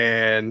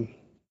 and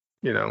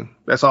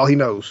that's all he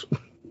knows.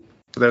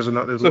 There's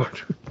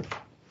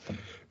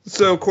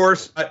So of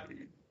course,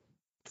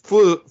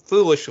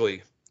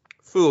 foolishly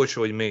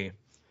me,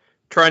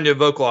 trying to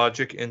evoke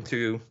logic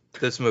into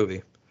this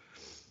movie,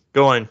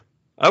 going,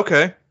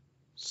 okay,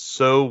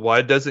 so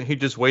why doesn't he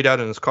just wait out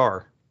in his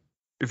car?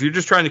 If you're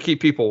just trying to keep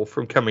people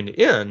from coming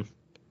in,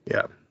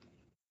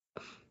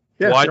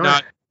 why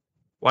not?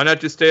 Why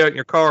not just stay out in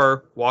your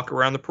car, walk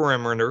around the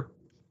perimeter?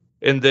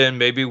 And then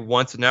maybe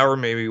once an hour,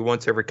 maybe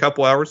once every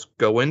couple hours,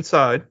 go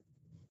inside,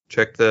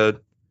 check the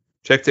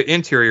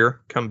interior,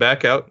 come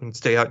back out, and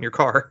stay out in your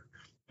car.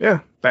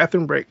 Yeah,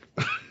 bathroom break.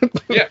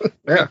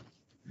 Yeah.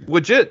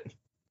 Legit.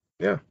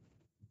 Yeah.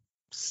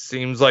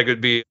 Seems like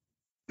it'd be.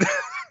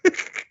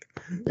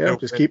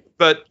 Just keep.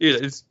 But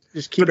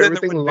just keep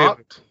everything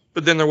locked.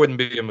 But then there wouldn't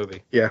be a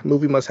movie. Yeah,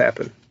 movie must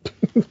happen.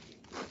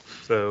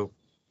 So,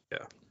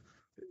 yeah,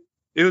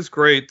 it was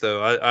great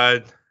though.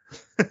 I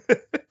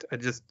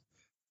just.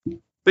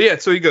 But yeah,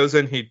 so he goes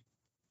in, he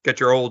got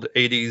your old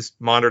 80s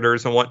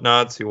monitors and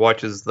whatnot. So he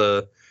watches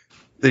the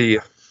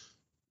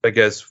I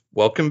guess,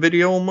 welcome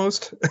video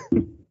almost.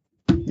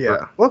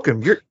 Yeah.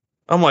 Welcome.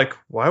 I'm like,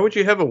 why would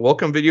you have a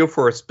welcome video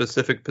for a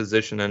specific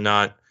position and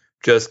not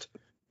just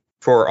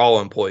for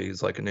all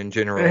employees, like in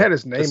general? It had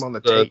his name on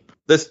the tape.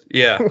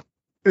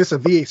 It's a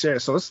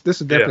VHS, so this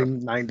is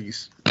definitely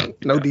 90s.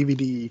 No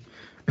DVD.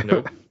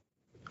 Nope.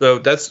 So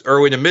that's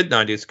early to mid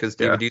 90s because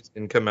DVDs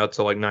didn't come out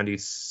till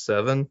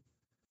 97.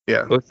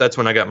 Yeah. That's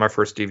when I got my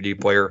first DVD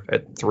player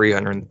at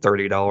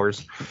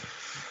 $330.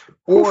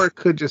 Or it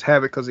could just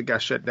have it because it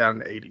got shut down in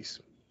the 80s.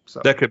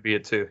 So That could be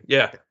it too.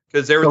 Yeah,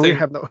 because so we everything.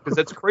 have no. Because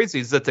that's crazy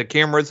is that the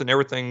cameras and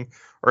everything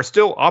are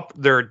still up.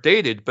 They're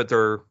dated, but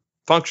they're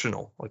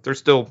functional. Like they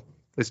still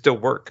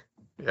work.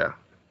 Yeah.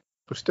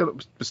 But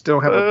still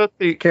have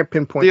The can't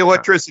pinpoint the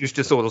electricity is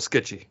just a little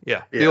sketchy.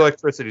 Yeah, the Yeah.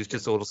 electricity is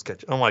just a little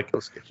sketchy. I'm like,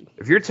 so sketchy.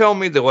 if you're telling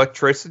me the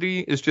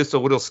electricity is just a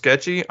little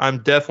sketchy,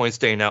 I'm definitely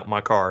staying out in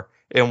my car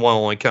and will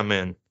only come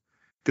in.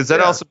 Because that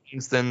Yeah. also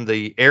means then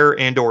the air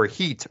and or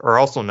heat are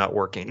also not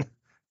working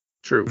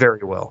True.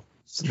 very well.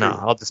 So, True. no,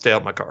 I'll just stay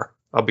out in my car.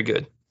 I'll be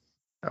good.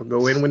 I'll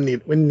go in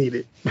when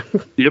needed.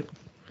 Yep.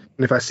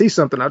 And if I see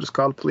something, I'll just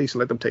call the police and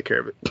let them take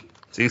care of it.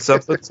 See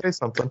something, say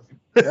something.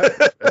 Yeah,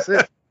 that's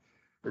it.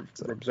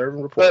 Observe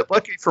and report. But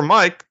lucky for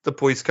Mike, the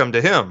police come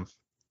to him.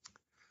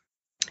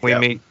 We Yeah.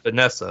 meet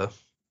Vanessa,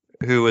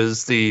 who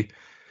is the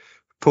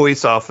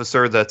police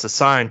officer that's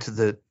assigned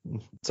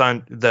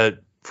that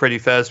Freddy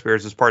Fazbear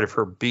is as part of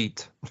her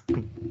beat.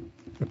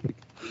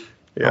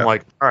 Yeah. I'm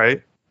like, all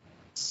right,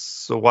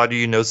 so why do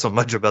you know so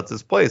much about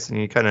this place? And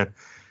you kind of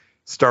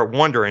start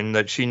wondering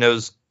that she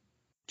knows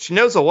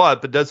a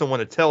lot, but doesn't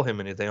want to tell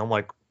him anything. I'm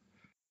like,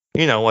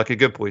 like a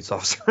good police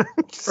officer.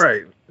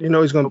 Right. You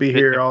know he's going to be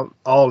here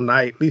all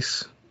night. At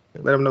least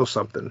let him know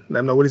something. Let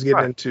him know what he's getting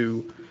Right.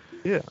 into.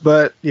 Yeah.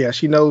 But yeah,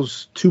 she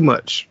knows too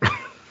much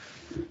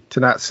to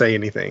not say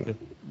anything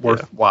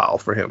worthwhile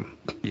for him.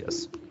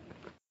 Yes.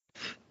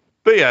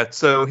 But yeah,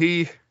 so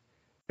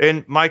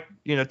Mike,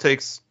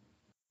 takes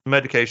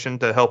medication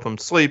to help him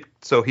sleep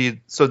so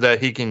that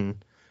he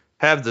can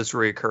have this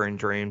recurring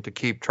dream to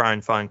keep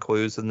trying to find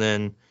clues. And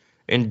then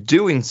in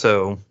doing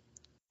so,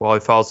 while he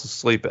falls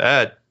asleep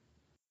at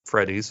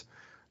Freddy's,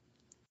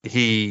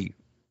 he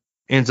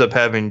ends up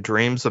having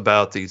dreams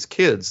about these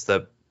kids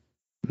that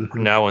are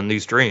now in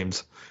these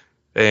dreams.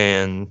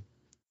 And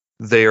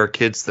they are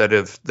kids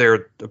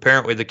they're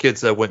apparently the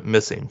kids that went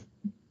missing.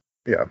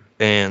 Yeah.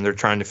 And they're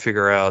trying to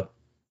figure out,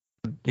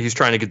 he's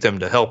trying to get them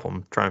to help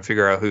him, trying to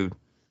figure out who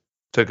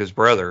took his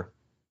brother.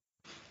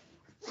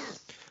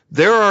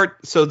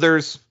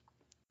 There's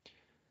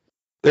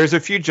a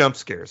few jump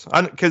scares,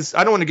 because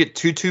I don't want to get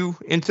too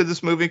into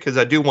this movie, because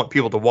I do want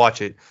people to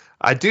watch it.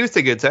 I do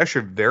think it's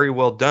actually very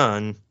well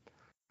done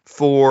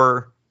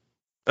for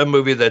a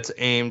movie that's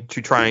aimed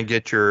to try and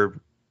get your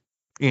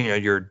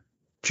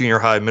junior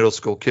high, middle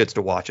school kids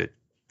to watch it,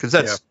 because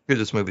that's who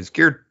this movie's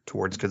geared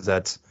towards, because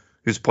that's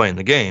who's playing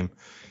the game.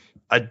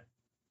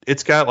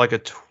 It's got like a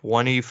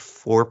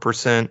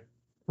 24%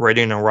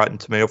 rating on Rotten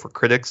Tomato for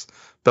critics,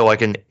 but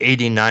like an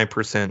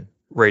 89%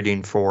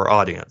 rating for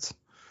audience.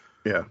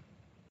 Yeah.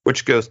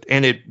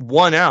 And it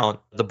won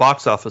out the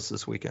box office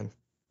this weekend.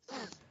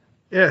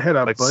 Yeah, it had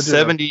a like budget.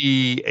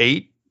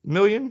 78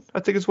 million, I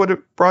think is what it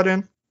brought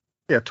in.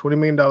 Yeah, $20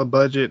 million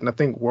budget, and I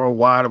think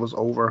worldwide it was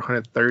over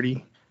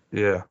 130.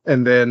 Yeah.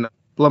 And then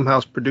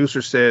Blumhouse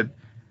producer said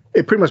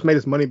it pretty much made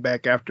its money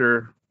back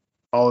after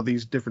all of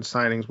these different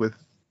signings with,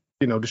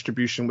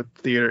 distribution with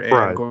theater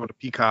and going to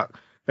Peacock.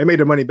 They made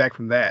their money back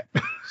from that.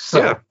 So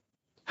yeah.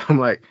 I'm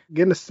like,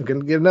 gonna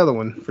get another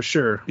one for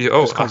sure. Yeah,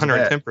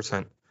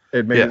 110%.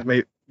 It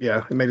made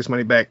its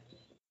money back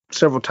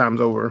several times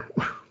over.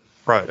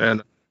 Right.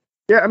 And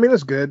yeah, I mean,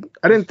 it's good.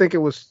 I didn't think it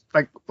was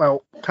Kyla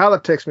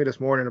texted me this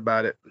morning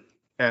about it.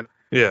 And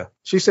yeah,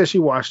 she said she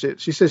watched it.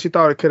 She said she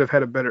thought it could have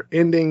had a better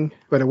ending,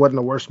 but it wasn't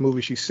the worst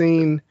movie she's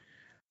seen.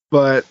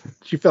 But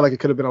she felt like it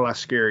could have been a lot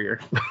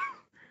scarier.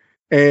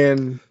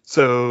 And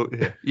so,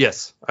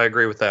 yes, I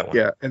agree with that one.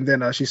 Yeah. And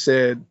then she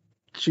said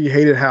she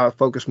hated how it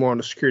focused more on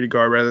the security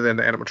guard rather than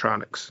the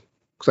animatronics.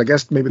 Because I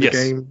guess maybe the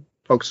game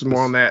focuses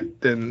more on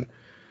that than.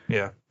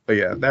 Yeah. But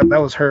yeah,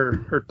 that was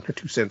her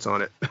 2 cents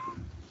on it.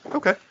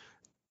 Okay.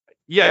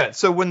 Yeah.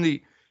 So when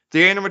the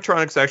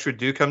animatronics actually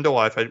do come to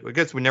life, I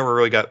guess we never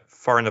really got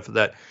far enough of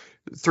that.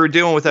 Through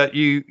dealing with that,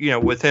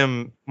 with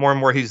him more and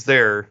more, he's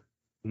there.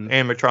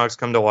 Animatronics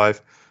come to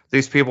life.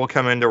 These people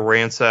come in to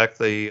ransack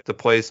the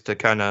place to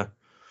kind of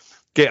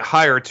get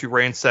hired to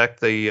ransack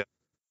the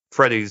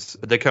Freddy's.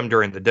 They come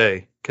during the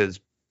day because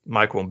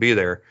Mike won't be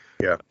there.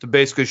 Yeah. To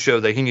basically show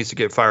that he needs to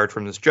get fired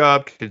from this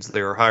job because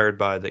they were hired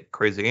by the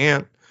crazy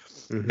aunt.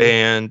 Mm-hmm.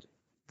 And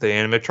the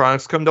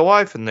animatronics come to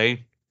life and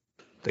they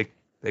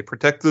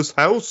protect this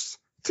house.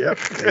 Yep,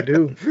 they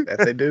do. That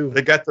they do.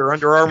 They got their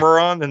Under Armour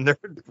on and they're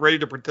ready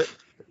to protect.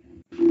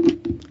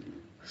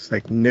 It's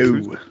like,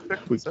 no.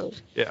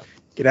 Yeah.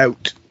 Get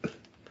out.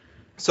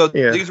 So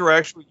these were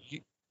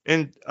actually,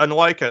 and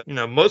unlike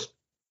most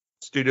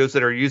studios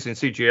that are using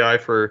CGI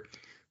for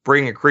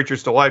bringing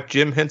creatures to life,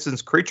 Jim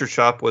Henson's Creature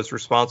Shop was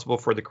responsible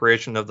for the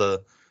creation of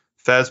the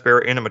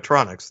Fazbear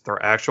animatronics.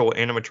 They're actual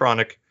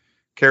animatronic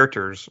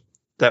characters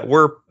that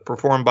were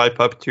performed by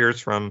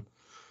puppeteers from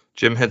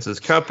Jim Henson's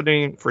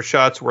company for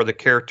shots where the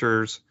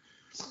characters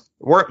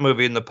weren't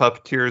moving. The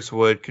puppeteers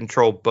would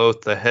control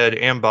both the head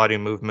and body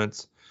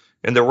movements.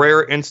 In the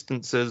rare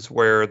instances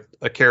where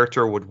a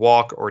character would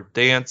walk or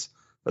dance,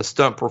 a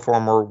stunt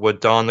performer would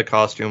don the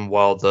costume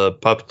while the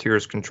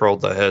puppeteers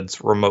controlled the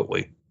heads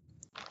remotely.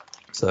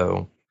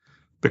 So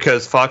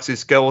because Foxy's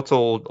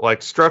skeletal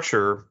like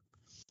structure,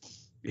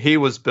 he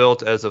was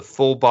built as a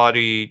full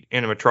body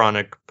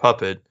animatronic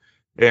puppet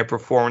and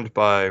performed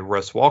by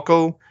Russ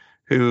Walco,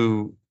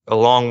 who,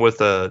 along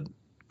with a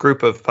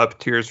group of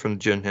puppeteers from the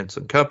Jim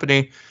Henson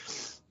Company.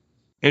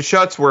 In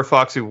shots where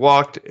Foxy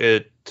walked,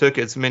 it took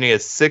as many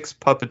as 6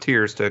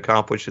 puppeteers to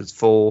accomplish his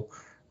full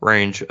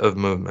range of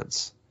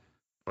movements.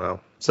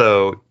 Wow.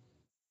 So,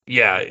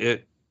 yeah,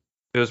 it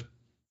was.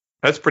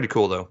 That's pretty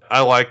cool, though.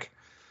 I like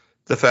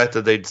the fact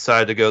that they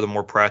decided to go the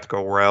more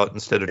practical route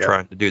instead of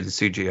trying to do the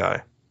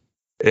CGI.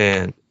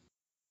 And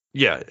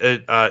yeah,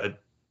 I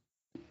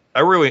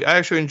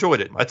actually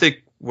enjoyed it. I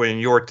think when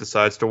York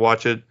decides to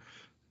watch it,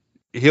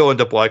 he'll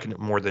end up liking it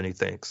more than he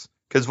thinks.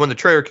 Because when the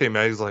trailer came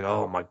out, he's like,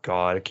 "Oh my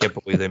god, I can't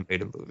believe they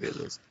made a movie of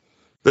this.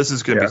 This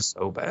is gonna be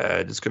so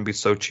bad. It's gonna be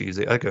so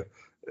cheesy." I go,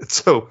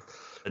 so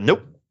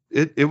nope.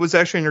 It was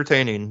actually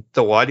entertaining.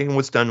 The lighting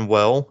was done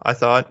well, I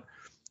thought.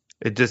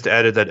 It just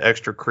added that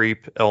extra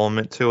creep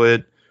element to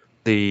it.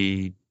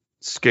 The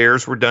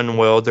scares were done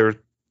well. There were a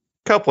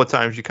couple of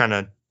times you kind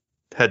of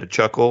had to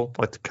chuckle,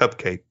 like the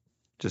cupcake.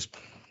 Just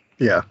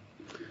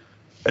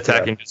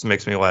attacking just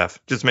makes me laugh.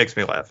 Just makes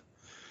me laugh.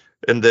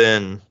 And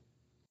then,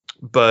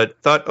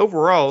 but thought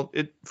overall,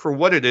 for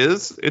what it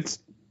is,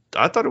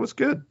 I thought it was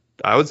good.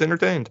 I was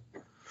entertained.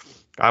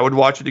 I would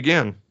watch it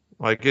again.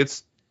 Like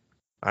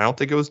I don't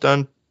think it was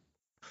done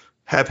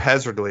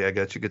haphazardly, I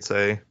guess you could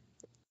say.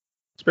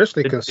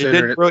 Especially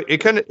considering it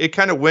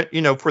kind of went,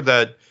 for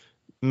that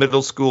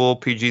middle school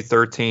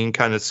PG-13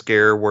 kind of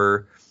scare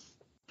where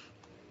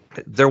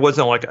there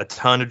wasn't like a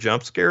ton of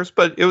jump scares,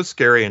 but it was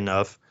scary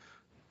enough.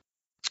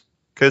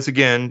 Because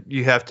again,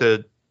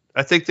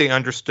 I think they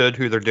understood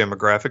who their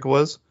demographic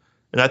was,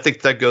 and I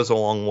think that goes a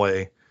long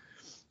way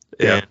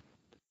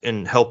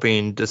in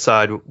helping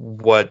decide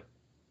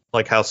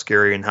how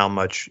scary and how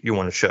much you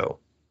want to show,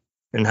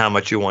 and how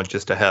much you want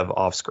just to have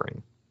off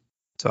screen.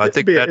 So I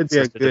think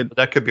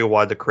that could be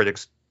why the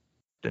critics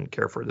didn't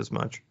care for it as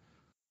much.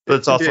 But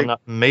it's also not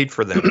made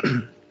for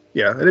them.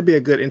 Yeah, it'd be a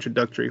good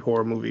introductory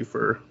horror movie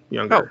for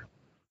younger.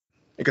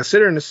 And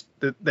considering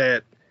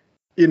that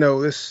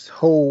this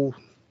whole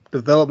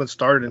development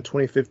started in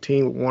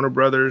 2015 with Warner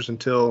Brothers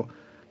until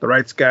the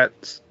rights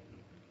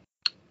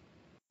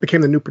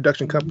became the new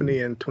production company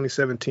in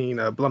 2017.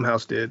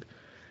 Blumhouse did,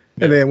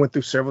 and then went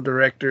through several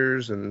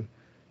directors, and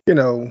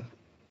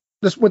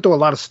just went through a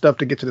lot of stuff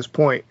to get to this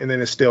point, and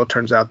then it still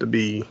turns out to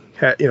be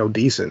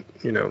decent,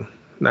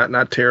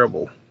 not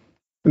terrible.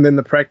 And then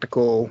the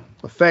practical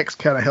effects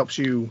kind of helps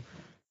you.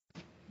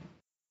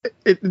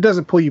 It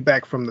doesn't pull you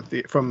back from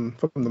from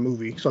the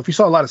movie. So if you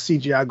saw a lot of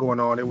CGI going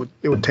on, it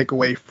would take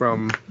away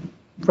from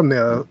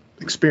the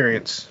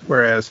experience.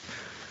 Whereas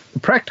the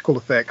practical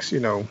effects,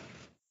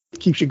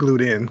 keeps you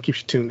glued in,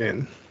 keeps you tuned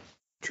in.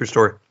 True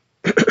story.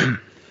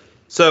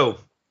 So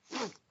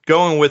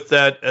going with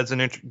that as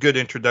a good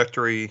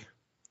introductory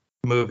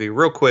movie,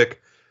 real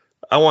quick,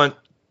 I want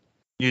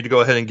you to go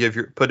ahead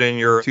and put in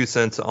your 2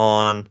 cents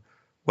on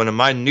one of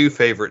my new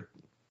favorite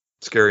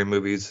scary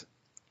movies,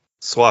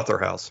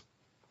 Slaughterhouse.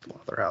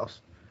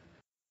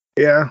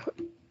 Yeah.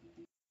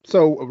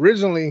 So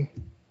originally,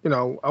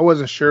 I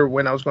wasn't sure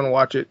when I was going to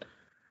watch it,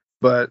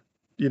 but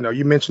you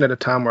mentioned at a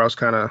time where I was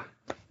kind of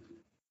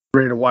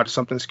ready to watch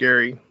something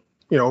scary,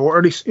 or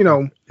at least,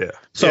 Yeah.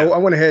 So I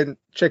went ahead and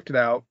checked it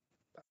out,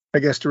 I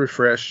guess, to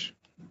refresh.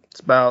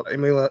 It's about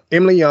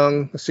Emily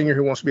Young, a senior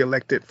who wants to be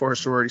elected for her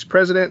sorority's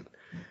president,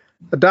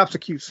 adopts a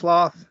cute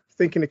sloth,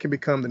 thinking it can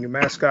become the new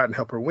mascot and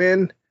help her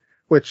win,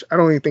 which I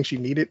don't even think she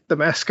needed the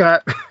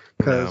mascot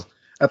because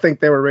I think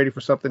they were ready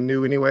for something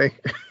new anyway.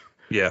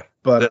 Yeah,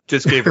 but that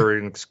just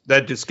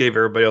gave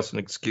everybody else an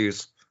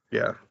excuse.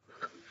 Yeah.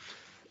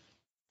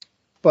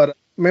 But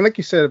like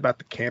you said about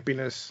the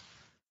campiness,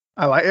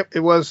 I like it. It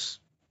was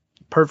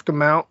perfect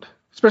amount,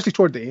 especially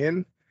toward the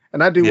end.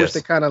 And I do wish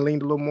they kind of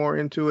leaned a little more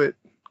into it.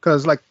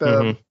 Because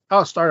how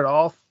it started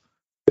off,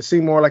 it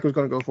seemed more like it was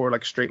going to go for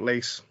like a straight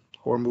lace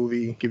horror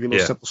movie, give you a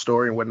little simple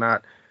story and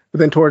whatnot. But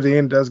then towards the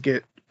end, it does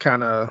get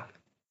kind of,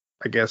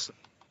 I guess,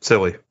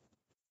 silly.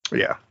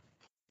 Yeah,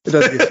 it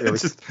does get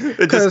silly.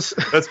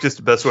 That's just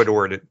the best way to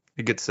word it.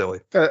 It gets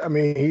silly.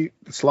 The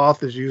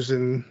sloth is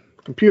using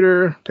a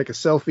computer, taking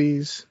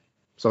selfies.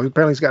 So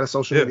apparently he's got a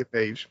social media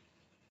page.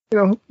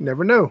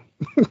 Never know.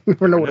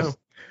 Never know.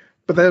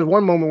 But there's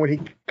one moment when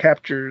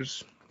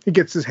he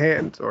gets his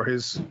hands or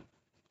his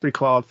 3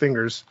 clawed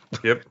fingers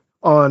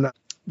on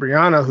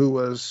Brianna, who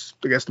was,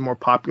 I guess, the more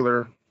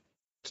popular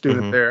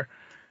student there.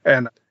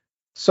 And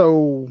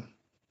so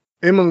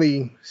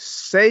Emily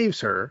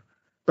saves her,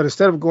 but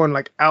instead of going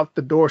like out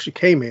the door she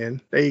came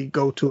in, they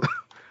go to a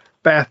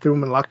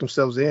bathroom and lock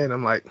themselves in.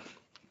 I'm like,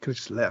 could have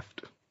just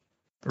left.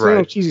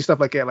 So, cheesy stuff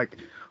like that. Like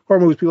horror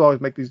movies, people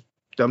always make these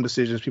dumb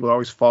decisions. People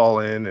always fall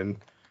in, and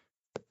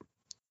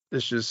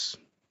it's just,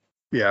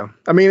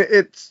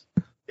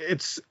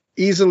 it's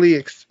easily,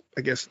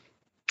 I guess,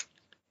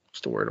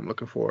 what's the word I'm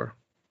looking for?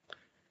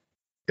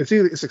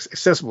 It's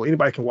accessible.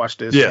 Anybody can watch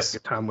this. Yes.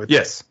 Get time with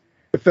it.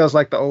 It feels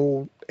like the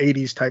old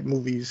 80s type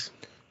movies.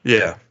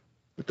 Yeah.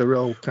 With the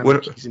real kind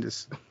of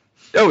cheesiness.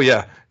 Oh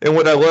yeah, and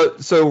what I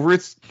love, so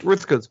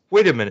Ruth goes,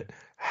 wait a minute,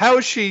 how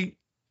did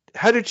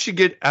she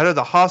get out of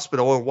the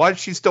hospital, and why did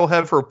she still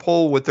have her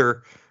pole with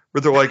her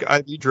like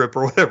IV drip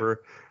or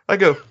whatever? I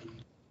go,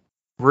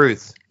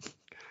 Ruth,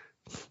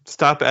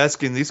 stop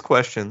asking these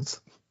questions.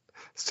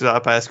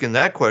 Stop asking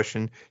that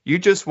question. You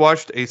just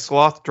watched a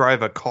sloth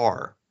drive a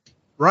car.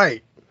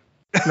 Right.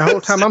 And the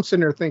whole time I'm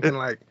sitting there thinking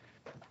like,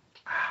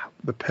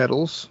 the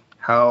pedals.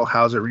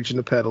 How's it reaching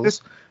the pedals?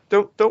 Just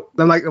don't.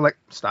 I'm like,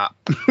 stop,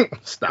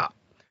 stop.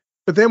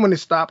 But then when they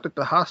stopped at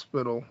the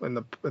hospital and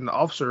the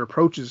officer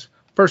approaches,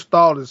 first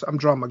thought is I'm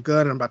drawing my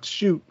gun and I'm about to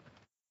shoot.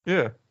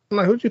 Yeah. I'm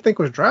like, who do you think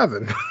was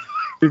driving?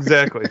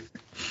 Exactly.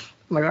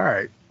 I'm like, all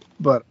right.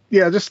 But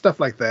yeah, just stuff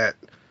like that.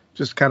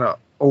 Just kind of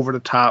over the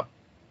top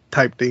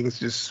type things.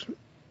 Just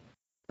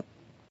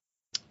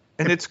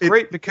and it's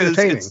great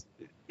because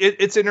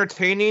it's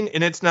entertaining,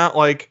 and it's not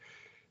like,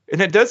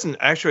 and it doesn't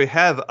actually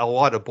have a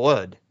lot of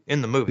blood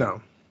in the movie.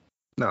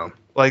 No.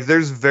 Like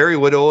there's very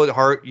little at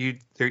heart. You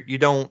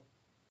don't.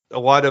 A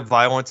lot of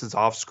violence is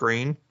off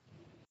screen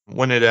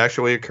when it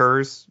actually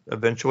occurs.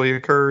 Eventually.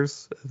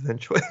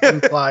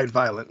 Implied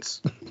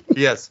violence.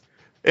 Yes.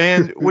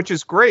 And which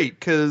is great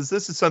because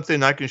this is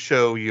something I can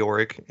show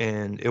Yorick,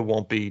 and it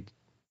won't be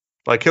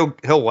like he'll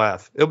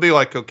laugh. It'll be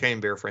like Cocaine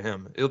Bear for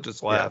him. He'll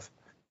just laugh.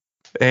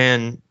 Yeah.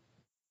 And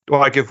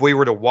like if we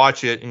were to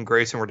watch it and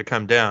Grayson were to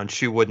come down,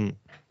 she wouldn't.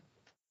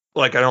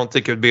 Like I don't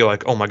think it would be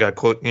like, oh my God,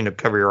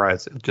 cover your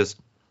eyes. It just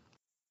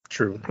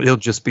true. It'll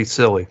just be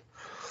silly.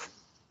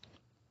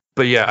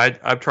 But yeah,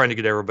 I'm trying to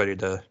get everybody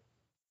to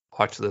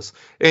watch this,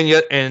 and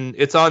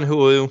it's on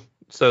Hulu,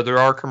 so there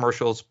are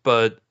commercials,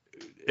 but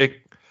it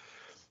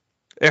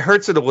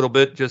hurts it a little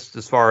bit just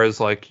as far as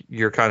like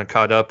you're kind of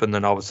caught up, and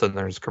then all of a sudden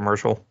there's a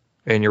commercial,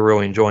 and you're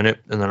really enjoying it,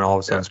 and then all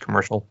of a sudden it's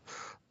commercial.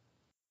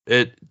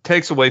 It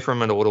takes away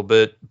from it a little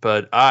bit,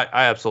 but I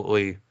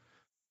absolutely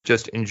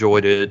just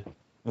enjoyed it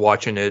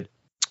watching it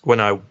when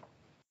I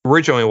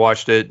originally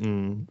watched it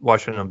and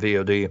watching it on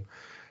VOD.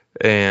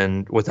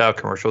 And without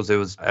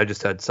commercials, I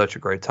just had such a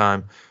great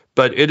time.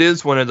 But it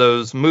is one of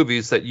those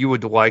movies that you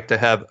would like to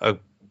have a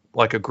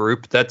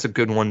group. That's a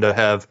good one to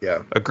have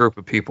a group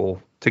of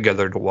people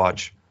together to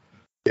watch.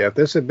 Yeah, if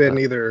this had been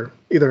either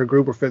a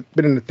group or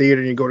been in the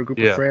theater and you go to a group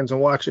of friends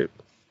and watch it.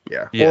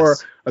 Yeah. Yes. Or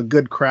a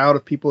good crowd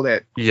of people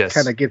that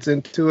kind of gets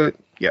into it.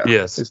 Yeah.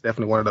 Yes. It's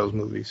definitely one of those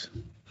movies.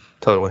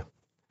 Totally.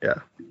 Yeah.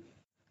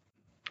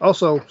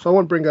 Also, so I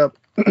want to bring up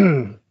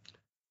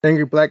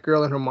Angry Black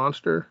Girl and Her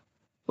Monster.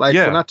 Like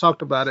when I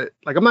talked about it,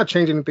 like I'm not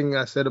changing anything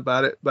I said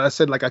about it, but I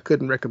said like I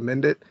couldn't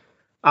recommend it.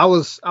 I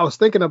was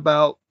thinking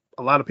about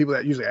a lot of people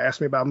that usually ask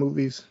me about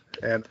movies,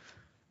 and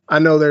I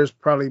know there's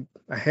probably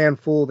a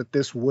handful that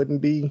this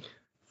wouldn't be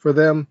for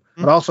them,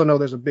 but I also know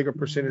there's a bigger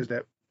percentage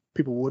that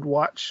people would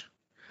watch.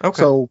 Okay.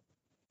 So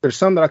there's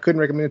some that I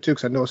couldn't recommend it to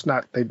because I know it's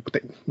not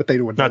but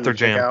they would not their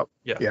jam. Out.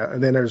 Yeah,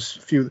 and then there's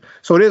a few.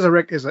 So it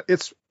is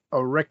it's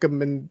a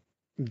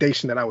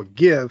recommendation that I would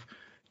give.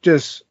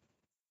 Just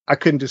I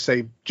couldn't just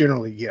say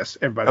generally yes,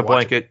 everybody. A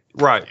blanket,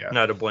 right? Yeah.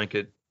 Not a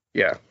blanket.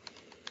 Yeah.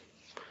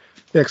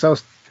 Yeah, because I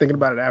was thinking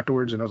about it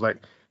afterwards, and I was like,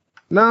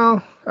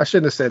 no, I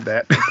shouldn't have said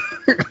that.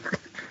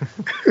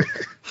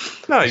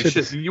 No,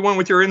 you went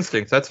with your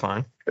instincts. That's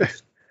fine.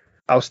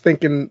 I was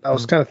kind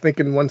of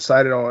thinking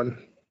one-sided on,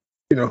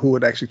 who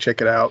would actually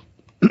check it out.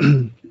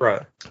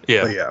 Right.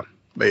 Yeah.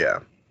 But yeah.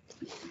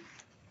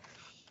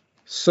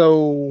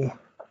 So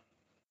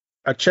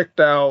I checked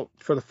out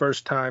for the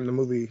first time the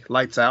movie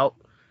Lights Out.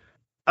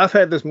 I've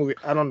had this movie,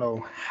 I don't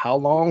know how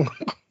long.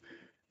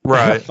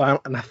 Right.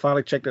 And I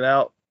finally checked it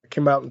out. It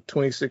came out in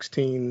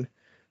 2016.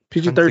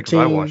 PG-13.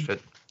 I watched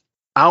it.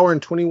 Hour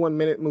and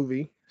 21-minute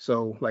movie.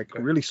 So, like,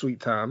 really sweet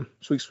time.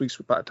 Sweet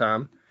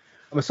time.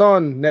 It's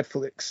on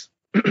Netflix.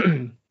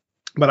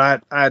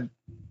 But I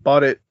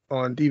bought it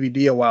on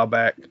DVD a while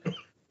back,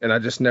 and I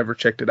just never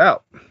checked it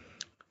out.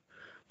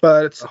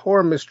 But it's a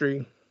horror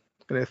mystery,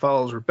 and it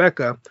follows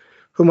Rebecca,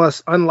 who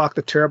must unlock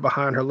the terror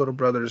behind her little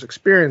brother's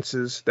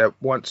experiences that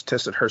once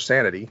tested her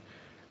sanity,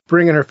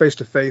 bringing her face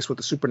to face with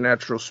the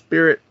supernatural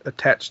spirit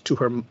attached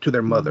to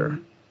their mother.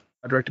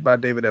 Directed by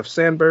David F.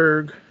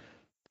 Sandberg,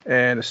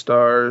 and it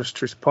stars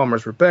Teresa Palmer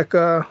as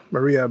Rebecca,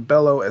 Maria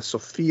Bello as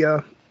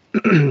Sophia,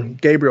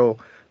 Gabriel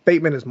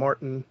Bateman as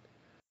Martin,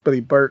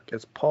 Billy Burke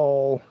as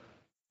Paul,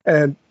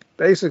 and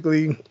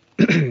basically,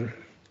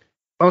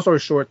 long story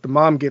short, the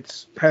mom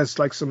has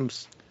like some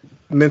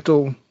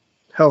mental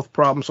health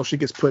problems, so she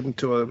gets put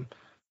into a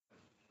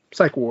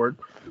psych ward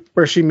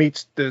where she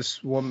meets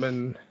this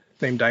woman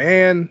named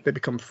Diane. They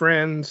become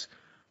friends,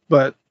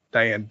 but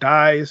Diane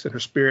dies and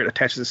her spirit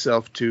attaches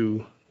itself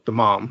to the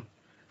mom.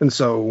 And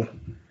so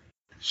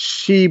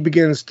she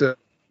begins to,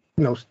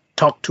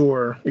 talk to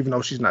her, even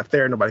though she's not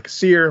there, nobody can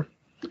see her.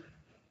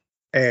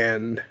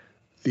 And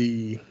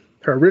her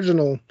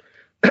original,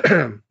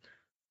 so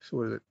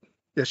what is it?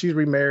 Yeah, she's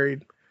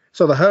remarried.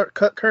 So her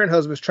current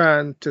husband is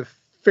trying to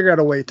figure out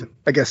a way to,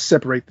 I guess,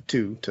 separate the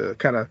two to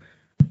kind of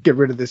get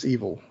rid of this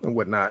evil and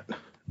whatnot,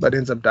 but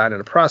ends up dying in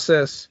the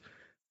process.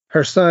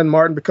 Her son,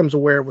 Martin, becomes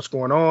aware of what's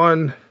going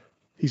on.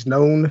 He's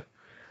known.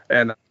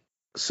 And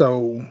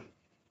so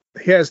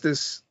he has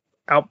this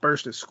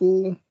outburst at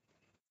school.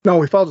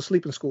 No, he falls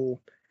asleep in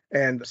school,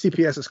 and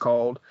CPS is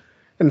called.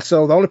 And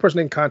so the only person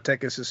they can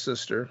contact is his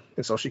sister.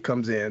 And so she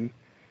comes in,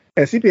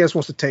 and CPS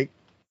wants to take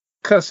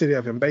custody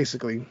of him,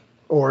 basically,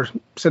 or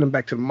send him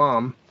back to the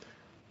mom,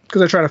 because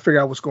they're trying to figure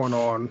out what's going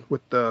on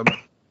with the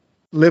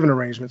living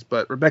arrangements.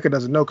 But Rebecca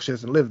doesn't know because she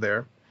doesn't live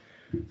there.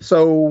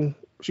 So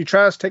she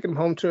tries taking him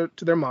home to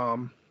their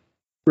mom,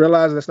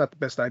 realizes that's not the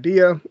best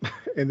idea,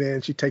 and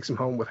then she takes him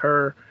home with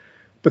her.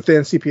 But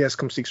then CPS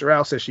comes seeks her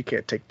out, says she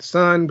can't take the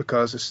son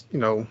because it's,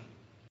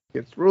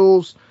 against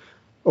rules,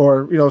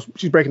 or,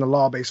 she's breaking the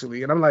law,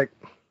 basically. And I'm like,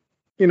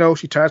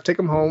 she tries to take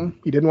him home.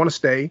 He didn't want to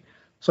stay.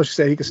 So she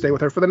said he could stay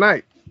with her for the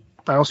night.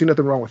 I don't see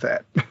nothing wrong with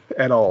that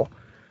at all.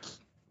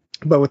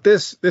 But with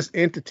this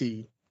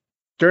entity,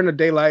 during the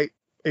daylight,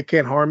 it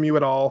can't harm you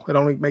at all. It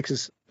only makes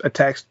its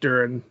attacks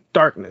during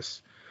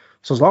darkness.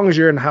 So as long as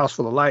you're in the house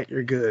full of light,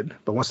 you're good.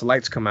 But once the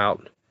lights come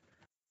out,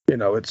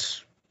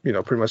 it's,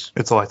 pretty much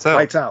it's lights out.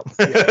 Lights out.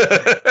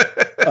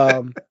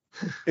 Yeah.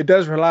 It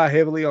does rely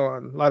heavily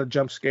on a lot of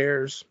jump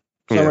scares.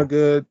 Some are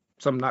good,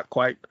 some not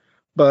quite.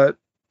 But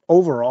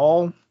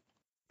overall,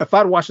 if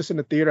I'd watched this in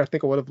the theater, I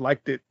think I would have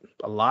liked it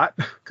a lot,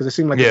 because it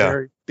seemed like a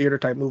very theater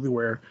type movie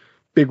where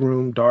big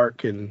room,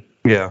 dark, and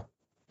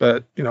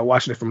But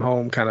watching it from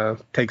home kind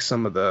of takes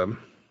some of the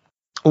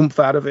oomph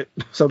out of it,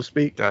 so to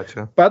speak.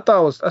 Gotcha. But I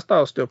thought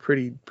it was still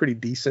pretty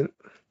decent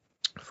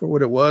for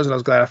what it was, and I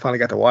was glad I finally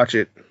got to watch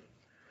it.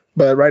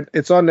 But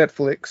it's on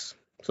Netflix,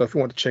 so if you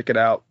want to check it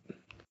out,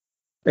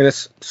 and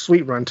it's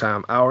sweet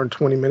runtime, hour and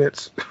 20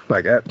 minutes,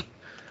 like that.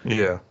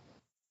 Yeah.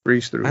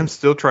 Breeze through. I'm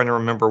still trying to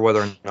remember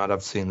whether or not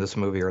I've seen this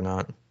movie or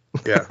not.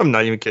 Yeah. I'm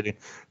not even kidding.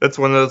 That's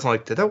one of those,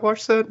 like, did I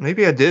watch that?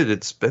 Maybe I did.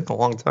 It's been a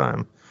long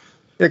time.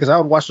 Yeah, because I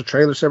would watch the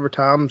trailer several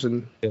times,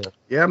 and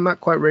I'm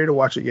not quite ready to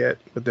watch it yet.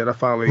 But then I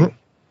finally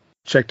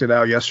checked it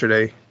out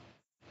yesterday.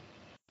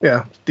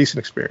 Yeah, decent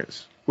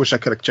experience. Wish I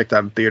could have checked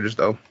out in theaters,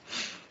 though.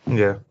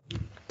 Yeah. I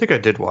think I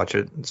did watch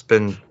it. It's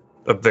been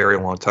a very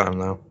long time,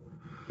 though.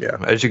 Yeah.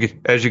 As you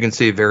can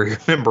see, very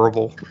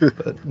memorable.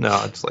 But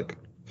no, it's like...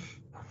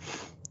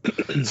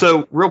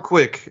 So, real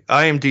quick,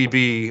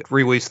 IMDb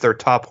released their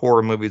top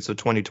horror movies of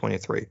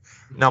 2023.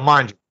 Now,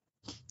 mind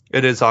you,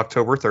 it is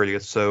October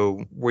 30th,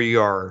 so we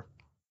are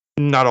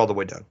not all the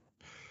way done.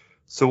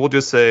 So we'll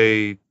just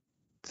say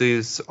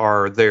these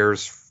are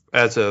theirs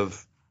as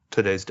of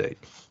today's date.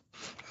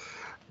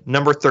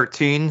 Number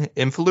 13,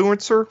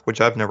 Influencer, which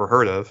I've never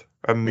heard of.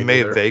 I may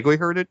have vaguely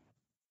heard it.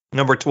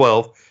 Number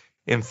 12,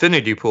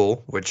 Infinity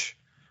Pool, which,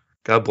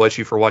 God bless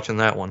you for watching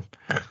that one.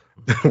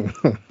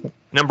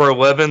 Number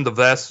 11,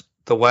 The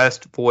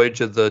Last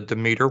Voyage of the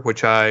Demeter,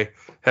 which I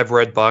have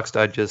read boxed.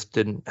 I just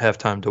didn't have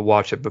time to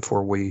watch it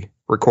before we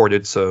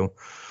recorded, so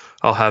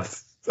I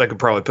could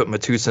probably put my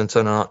 2 cents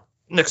in on it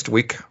next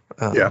week.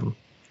 And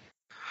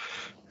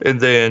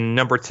then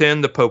number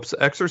 10, The Pope's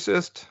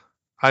Exorcist.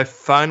 I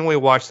finally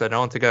watched that. I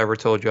don't think I ever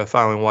told you I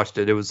finally watched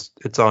it.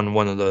 It's on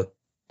I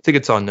think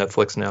it's on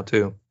Netflix now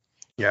too.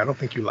 Yeah, I don't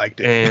think you liked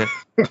it.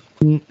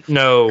 And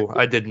no,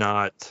 I did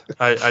not.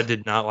 I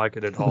did not like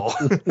it at all.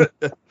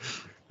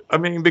 I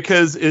mean,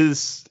 because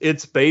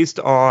it's based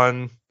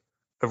on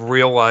a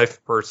real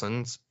life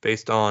person. It's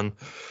based on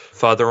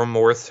Father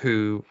Amorth,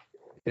 who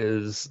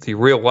is the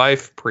real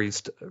life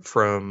priest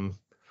from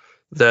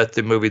that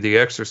the movie The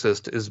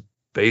Exorcist is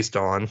based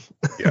on.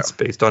 Yeah. It's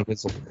based on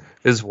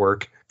his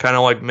work, kind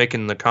of like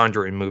making the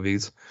Conjuring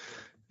movies,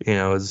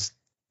 is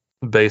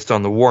based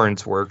on the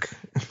Warrens' work.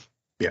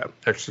 Yeah.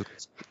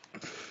 Exorcist.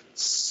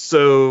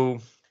 So,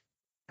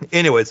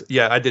 anyways,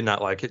 yeah, I did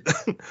not like it.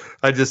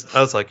 I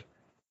was like,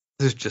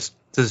 this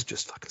is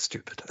just fucking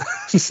stupid.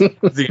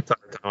 The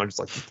entire time, I'm just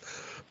like,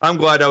 I'm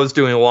glad I was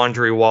doing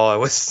laundry while I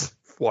was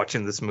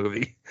watching this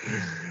movie.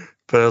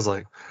 But I was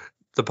like,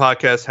 the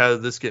podcast How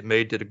Did This Get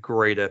Made did a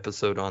great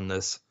episode on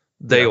this.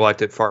 They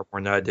liked it far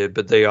more than I did,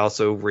 but they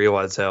also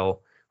realized how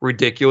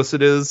ridiculous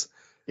it is.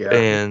 Yeah.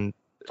 And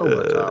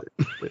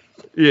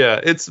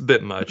it's a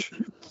bit much.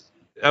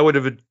 I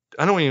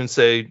don't even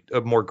say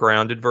a more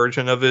grounded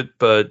version of it,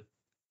 but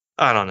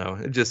I don't know.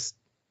 I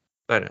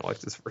didn't like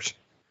this version.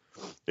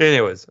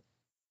 Anyways,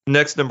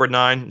 next, number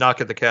 9,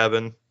 Knock at the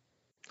Cabin.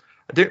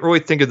 I didn't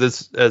really think of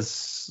this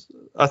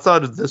I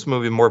thought of this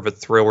movie more of a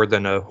thriller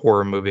than a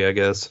horror movie, I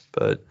guess.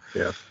 But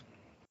yeah,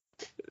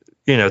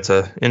 it's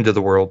a end of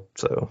the world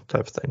type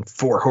of thing.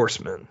 4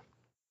 Horsemen.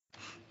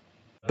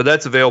 But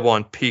that's available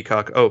on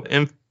Peacock. Oh,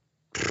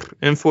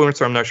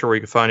 Influencer, I'm not sure where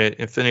you can find it.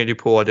 Infinity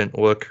Pool, I didn't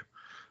look.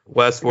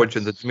 Last Voyage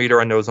of the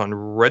Demeter, I know, is on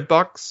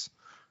Redbox.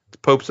 The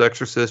Pope's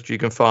Exorcist, you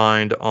can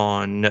find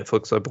on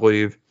Netflix, I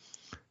believe.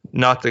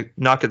 Knock at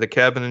the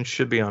Cabin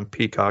should be on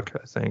Peacock,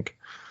 I think.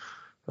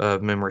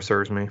 Memory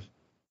serves me.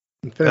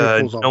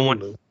 Infinity Pool's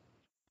on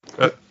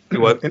Hulu.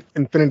 What?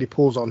 Infinity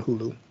Pool's on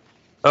Hulu.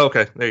 Oh,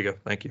 okay, there you go.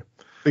 Thank you.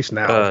 At least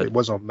now. It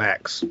was on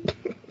Max.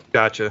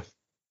 Gotcha.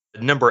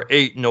 Number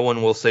 8, No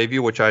One Will Save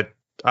You, which I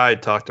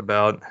had talked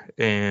about.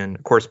 And,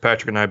 of course,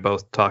 Patrick and I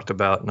both talked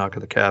about Knock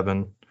at the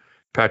Cabin.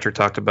 Patrick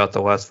talked about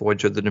The Last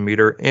Voyage of the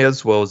Demeter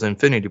as well as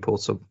Infinity Pool,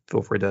 so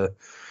feel free to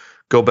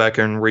go back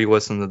and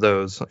re-listen to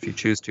those if you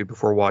choose to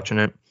before watching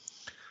it.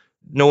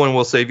 No One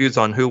Will Save You is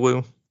on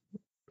Hulu.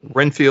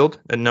 Renfield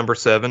at number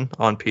 7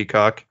 on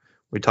Peacock.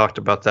 We talked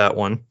about that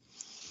one.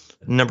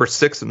 Number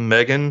 6,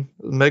 Megan.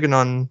 Megan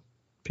on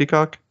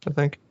Peacock, I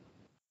think.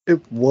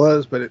 It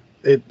was, but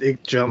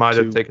it jumped. Might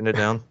have taken it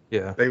down.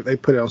 Yeah. They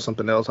put it on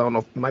something else. I don't know.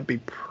 It might be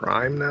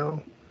Prime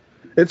now.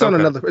 It's on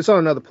another. It's on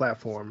another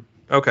platform.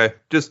 Okay.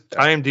 Just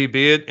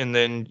IMDb it, and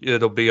then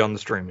it'll be on the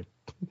streaming.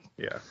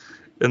 Yeah.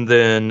 And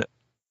then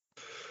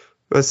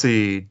let's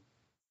see.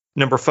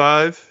 Number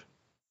 5,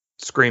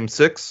 Scream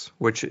 6,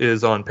 which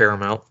is on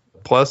Paramount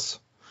Plus.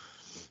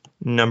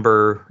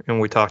 And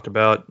we talked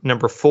about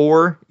number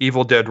 4,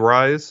 Evil Dead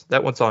Rise.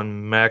 That one's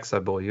on Max, I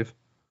believe.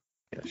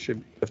 Yeah, it should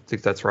be. I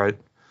think that's right.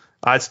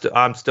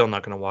 I'm still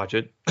not going to watch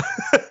it.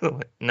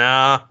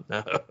 Nah,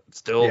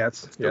 still. Yeah,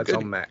 it's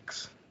on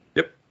Max.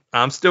 Yep,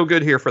 I'm still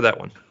good here for that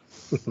one.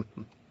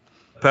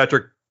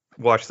 Patrick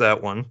watched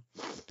that one.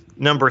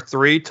 Number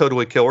 3,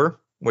 Totally Killer,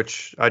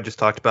 which I just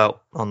talked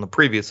about on the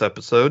previous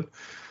episode,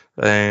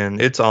 and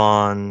it's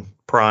on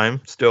Prime.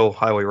 Still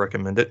highly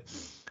recommend it.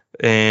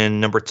 And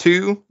number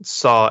 2,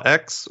 Saw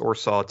X or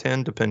Saw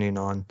 10, depending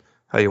on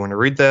how you want to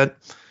read that.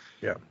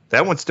 Yeah,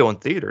 that one's still in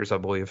theaters, I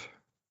believe.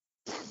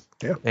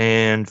 Yeah.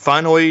 And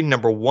finally,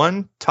 number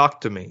 1,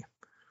 Talk to Me.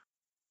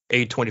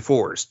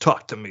 A24's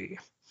Talk to Me,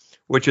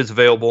 which is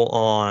available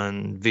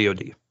on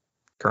VOD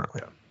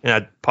currently. Yeah.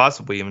 And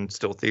possibly even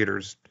still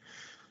theaters.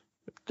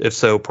 If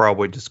so,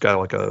 probably just got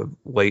like a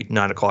late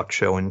 9 o'clock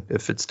showing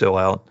if it's still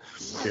out.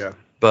 Yeah.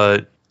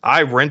 But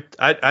I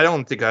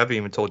don't think I've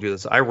even told you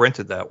this. I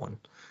rented that one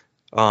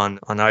on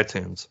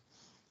iTunes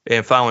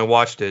and finally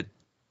watched it,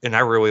 and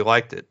I really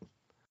liked it.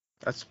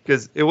 That's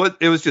because it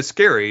was just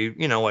scary,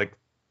 like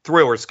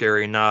thriller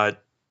scary, not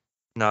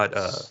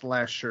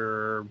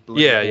slasher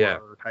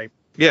type.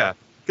 Yeah,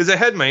 because it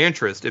had my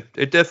interest. It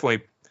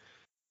definitely.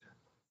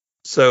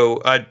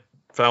 So I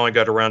finally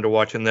got around to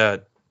watching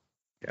that,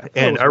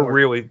 and I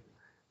really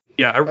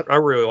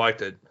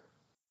liked it.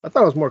 I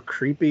thought it was more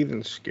creepy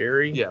than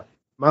scary. Yeah.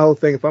 My whole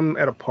thing, if I'm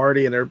at a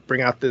party and they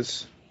bring out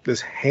this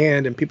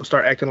hand and people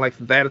start acting like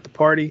that at the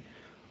party,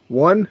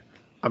 1,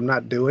 I'm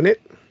not doing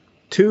it.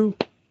 2,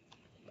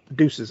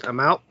 deuces, I'm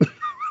out.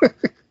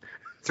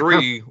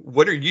 3,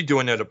 what are you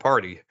doing at a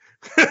party?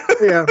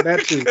 Yeah,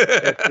 that too.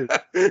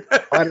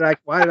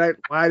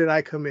 Why did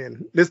I come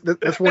in?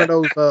 That's one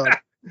of those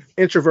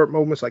introvert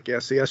moments. Like, I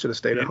should have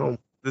stayed at home.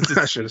 This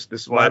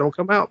is why I don't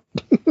come out.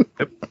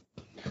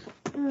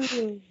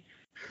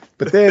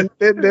 But then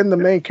the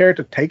main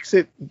character takes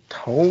it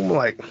home.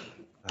 Like,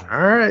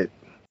 all right,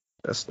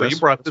 you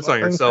brought this on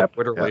yourself,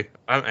 literally.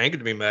 Yeah. I ain't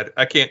gonna be mad.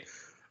 I can't.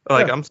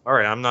 Like, I'm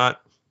sorry, I'm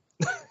not.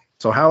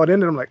 So how it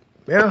ended, I'm like,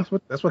 yeah,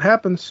 that's what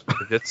happens.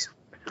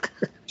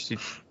 She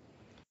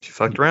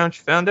fucked around.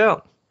 She found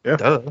out. Yeah.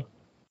 Duh.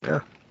 Yeah.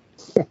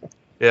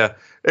 Yeah.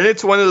 And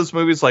it's one of those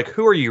movies like,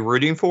 who are you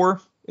rooting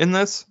for in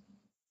this?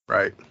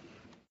 Right.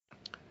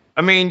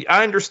 I mean,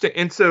 I understand.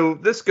 And so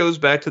this goes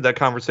back to that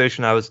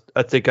conversation I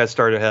think I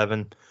started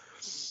having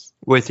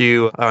with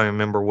you. I don't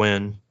remember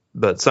when,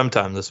 but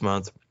sometime this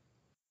month,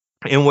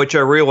 in which I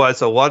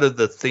realized a lot of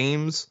the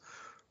themes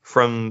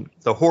from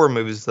the horror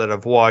movies that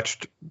I've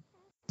watched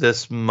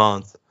this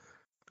month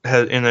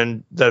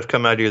that have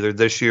come out either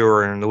this year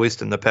or at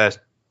least in the past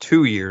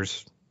 2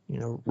 years,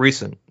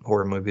 recent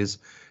horror movies,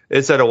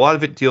 is that a lot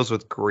of it deals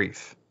with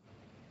grief.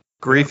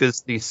 Grief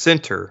is the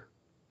center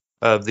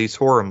of these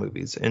horror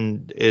movies,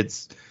 and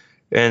it's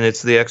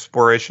the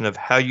exploration of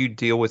how you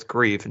deal with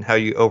grief and how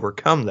you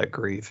overcome that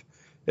grief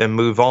and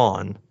move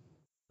on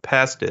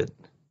past it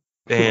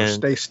and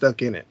stay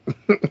stuck in it.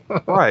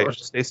 Right.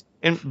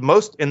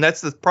 And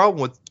that's the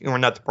problem with, or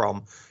not the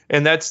problem.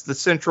 And that's the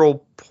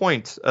central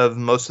point of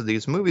most of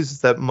these movies,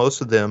 is that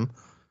most of them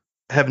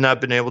have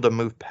not been able to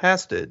move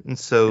past it. And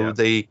so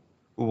they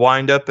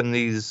wind up in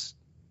these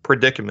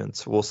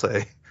predicaments, we'll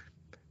say,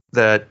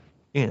 that,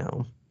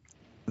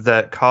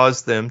 that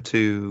cause them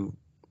to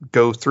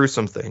go through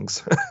some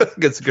things.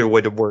 That's a good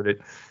way to word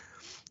it.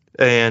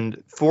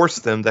 And force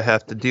them to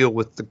have to deal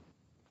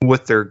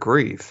with their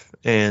grief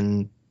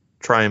and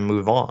try and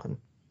move on.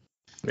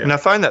 Yeah. And I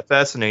find that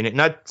fascinating.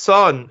 And I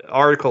saw an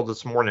article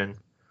this morning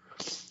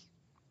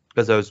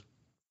as I was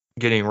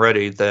getting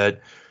ready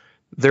that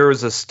there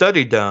was a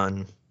study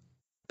done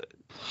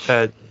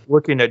at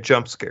looking at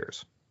jump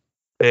scares,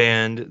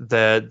 and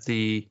that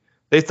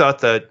they thought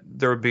that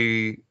there would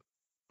be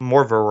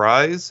more of a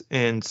rise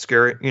in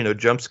scary,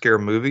 jump scare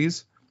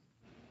movies.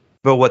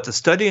 But what the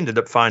study ended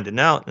up finding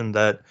out, and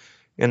that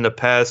in the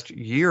past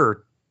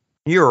year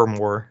or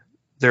more,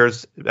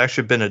 there's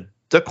actually been a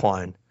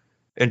decline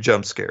in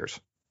jump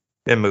scares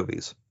in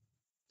movies.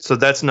 So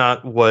that's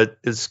not what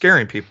is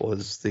scaring people,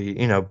 is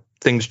the,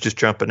 things just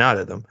jumping out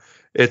at them.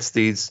 It's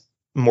these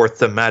more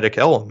thematic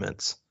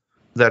elements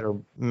that are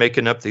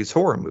making up these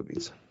horror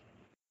movies.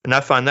 And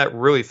I find that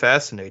really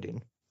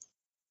fascinating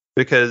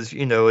because,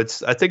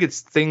 I think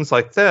it's things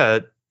like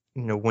that,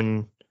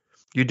 when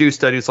you do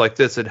studies like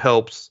this, it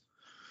helps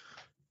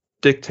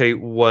dictate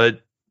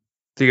what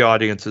the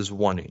audience is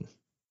wanting,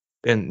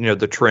 and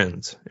the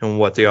trends and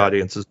what the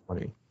audience is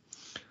wanting.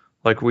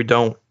 Like, we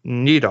don't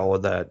need all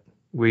of that.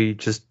 We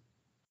just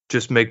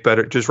write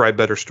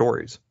better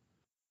stories.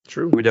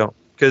 True. We don't,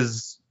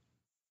 because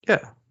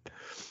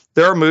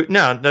there are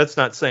now, that's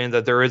not saying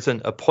that there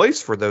isn't a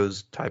place for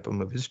those type of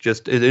movies.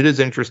 Just it is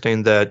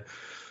interesting that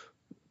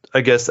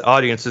I guess the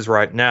audiences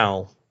right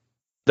now,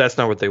 that's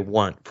not what they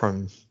want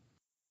from,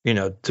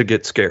 to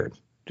get scared.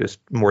 Just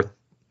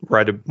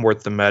write a more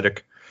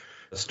thematic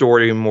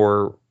story,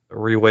 more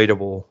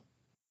relatable,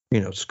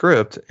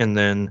 script, and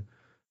then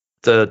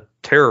the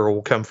terror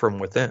will come from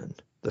within.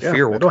 The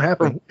fear will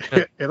happen.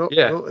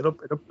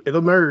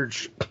 It'll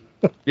merge.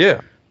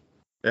 Yeah.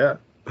 Yeah.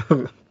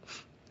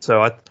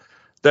 So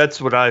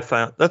that's what I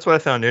found. That's what I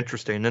found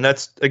interesting, and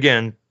that's,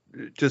 again,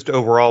 just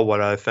overall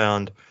what I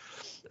found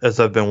as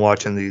I've been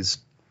watching these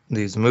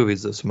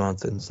movies this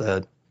month, is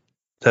that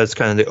that's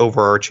kind of the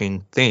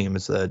overarching theme,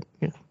 is that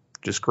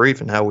just grief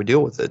and how we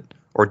deal with it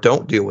or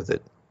don't deal with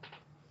it,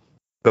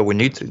 but we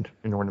need to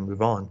in order to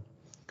move on.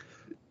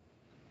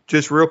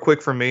 Just real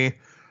quick for me,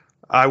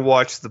 I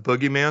watched The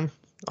Boogeyman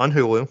on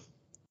Hulu.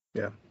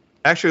 Yeah,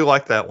 actually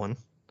liked that one.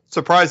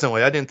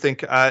 Surprisingly, I didn't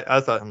think I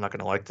thought, I'm not going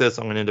to like this.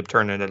 I'm going to end up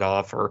turning it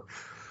off.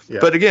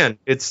 But again,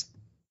 it's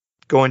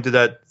going to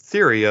that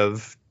theory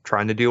of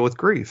trying to deal with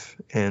grief.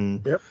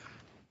 And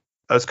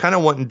I was kind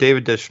of wanting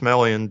David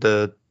Dastmalchian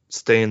to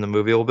stay in the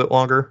movie a little bit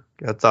longer.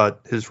 I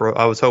thought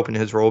I was hoping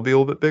his role would be a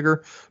little bit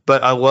bigger.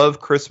 But I love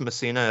Chris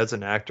Messina as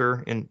an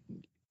actor. And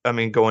I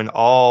mean, going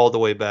all the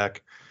way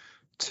back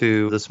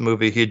to this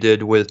movie he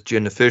did with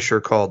Jenna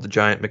Fisher called The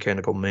Giant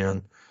Mechanical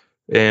Man.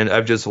 And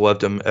I've just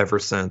loved him ever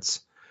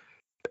since.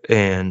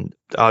 And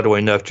oddly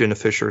enough, Jenna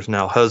Fisher's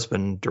now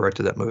husband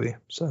directed that movie,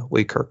 so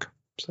Lee Kirk.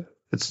 So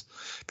if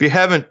you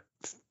haven't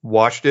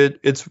watched it,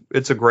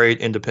 it's a great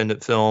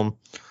independent film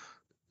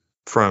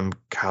from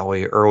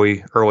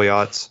early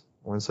aughts.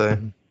 I want to say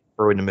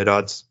early to mid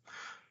aughts.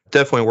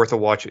 Definitely worth a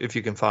watch if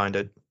you can find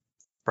it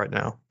right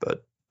now.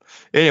 But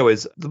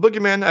anyways, The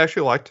Boogeyman I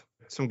actually liked.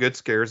 Some good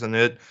scares in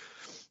it.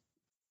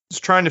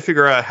 Just trying to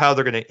figure out how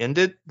they're going to end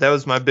it. That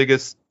was my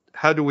biggest.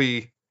 How do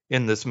we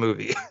end this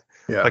movie?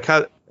 Yeah. Like,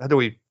 how do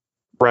we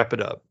wrap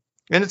it up?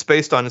 And it's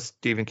based on a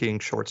Stephen King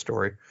short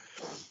story.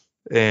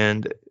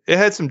 And it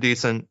had some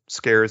decent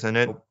scares in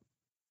it.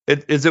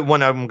 Is it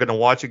one I'm going to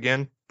watch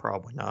again?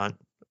 Probably not.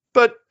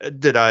 But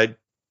did I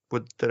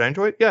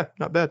enjoy it? Yeah,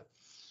 not bad.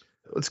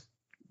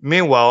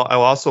 Meanwhile, I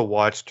also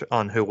watched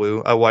on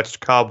Hulu, I watched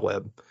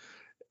Cobweb.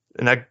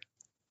 And I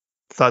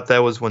thought that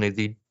was one of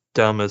the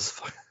dumbest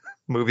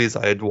movies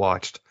I had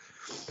watched.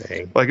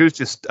 Dang. Like, I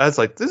was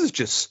like, this is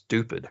just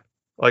stupid.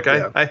 Like,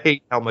 I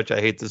hate how much I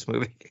hate this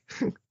movie.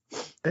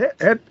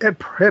 It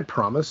had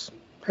promise.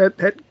 It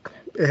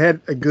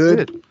had a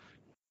good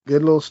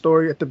little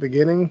story at the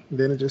beginning.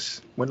 Then it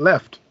just went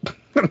left.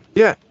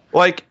 Yeah,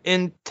 like,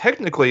 and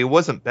technically it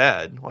wasn't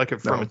bad. Like,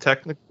 from a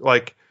technical,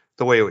 like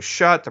the way it was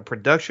shot, the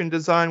production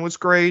design was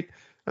great.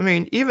 I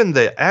mean, even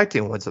the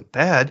acting wasn't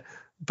bad,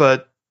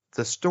 but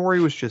the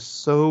story was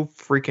just so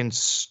freaking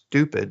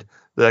stupid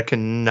that I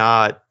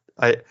cannot.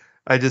 I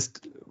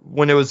just,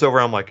 when it was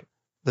over, I'm like,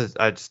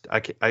 I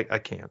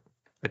can't.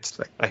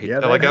 I hate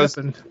it. Like, I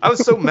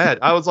was so mad.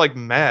 I was like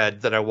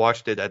mad that I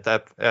watched it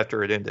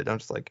after it ended. I'm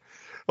just like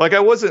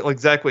I wasn't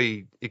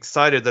exactly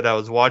excited that I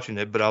was watching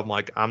it, but I'm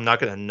like, I'm not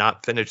gonna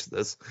not finish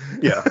this.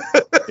 Yeah.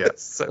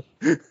 So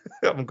we're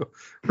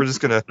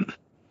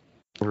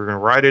gonna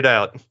ride it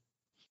out.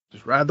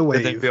 Just ride the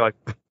wave. And then be like,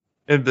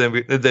 and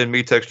then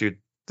me text you,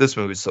 this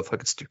movie's so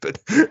fucking stupid.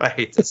 I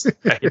hate this.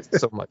 I hate it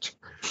so much.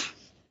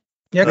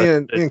 Yeah,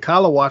 and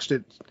Kyla watched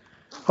it.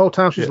 The whole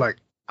time she's like,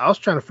 I was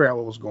trying to figure out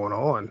what was going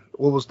on.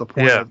 What was the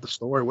point of the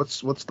story?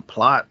 What's the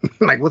plot?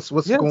 Like, what's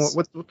going?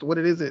 What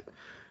is it?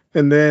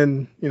 And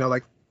then,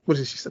 like, what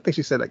did she? I think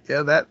she said, like,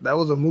 yeah, that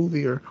was a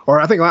movie, or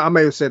I think I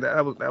may have said that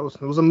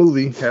it was a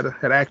movie, had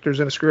actors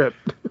and a script.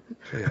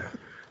 Yeah,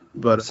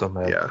 but so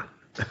mad.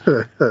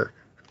 Yeah.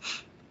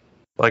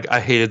 Like, I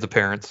hated the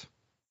parents.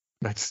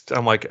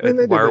 I'm like,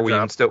 why are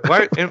we still?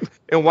 Why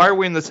and why are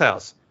we in this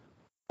house?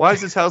 Why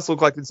does this house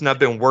look like it's not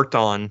been worked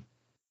on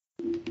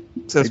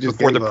since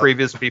before the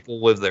previous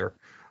people lived there?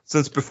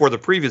 Since before the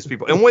previous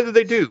people. And what did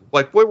they do?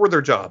 Like, what were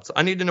their jobs?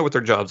 I need to know what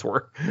their jobs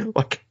were.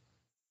 Like,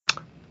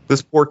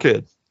 this poor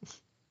kid.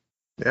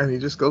 Yeah, he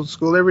just goes to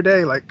school every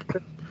day. Like,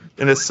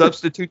 and the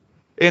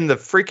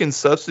freaking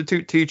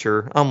substitute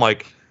teacher. I'm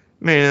like,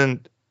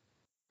 man,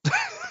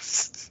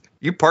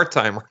 you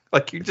part-timer.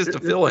 Like, you just a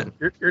fill-in.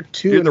 You're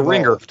too the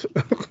ringer.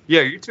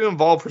 Yeah, you're too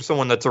involved for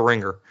someone that's a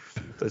ringer.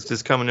 That's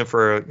just coming in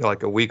for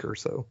like a week or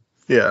so.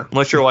 Yeah.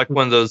 Unless you're like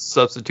one of those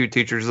substitute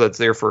teachers that's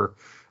there for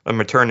a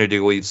maternity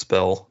leave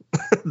spell,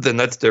 then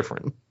that's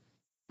different.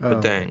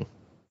 But dang, I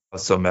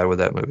was so mad with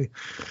that movie.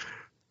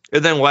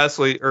 And then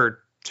lastly, or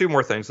two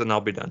more things, then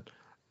I'll be done.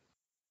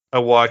 I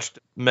watched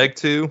Meg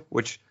 2,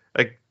 which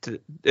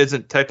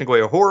isn't technically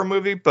a horror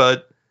movie,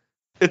 but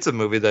it's a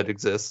movie that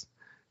exists.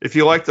 If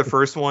you like the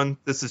first one,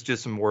 this is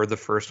just more of the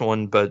first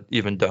one, but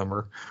even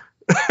dumber.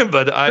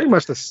 but pretty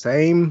much the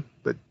same,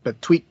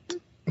 but tweaked.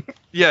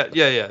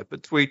 Yeah.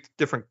 But tweaked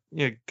different,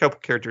 couple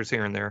characters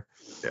here and there.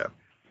 Yeah.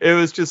 It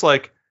was just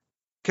like,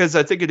 because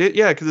I think it is,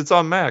 because it's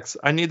on Max.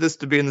 I need this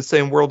to be in the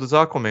same world as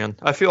Aquaman.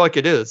 I feel like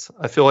it is.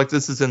 I feel like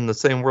this is in the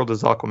same world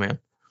as Aquaman.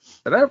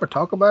 Did I ever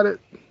talk about it?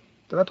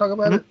 Did I talk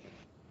about it?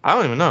 I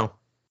don't even know.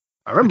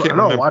 I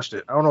know I watched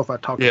it. I don't know if I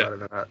talked about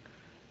it or not.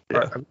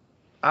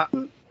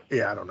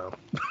 Yeah. I don't know.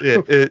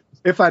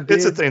 If I did,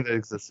 it's a thing that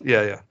exists.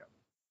 Yeah.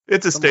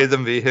 It's a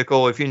Statham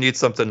vehicle. If you need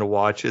something to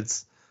watch,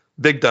 it's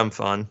big dumb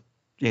fun.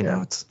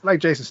 It's like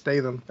Jason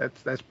Statham.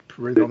 That's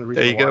really the only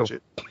reason to watch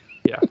it.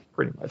 Yeah,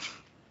 pretty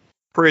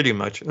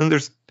much. And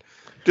there's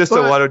just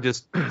a lot of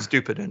just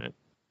stupid in it.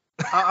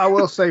 I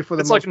will say for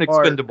the it's most like an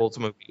part, Expendables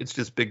movie. It's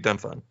just big dumb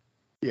fun.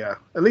 Yeah,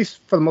 at least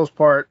for the most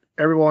part,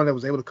 everyone that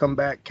was able to come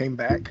back came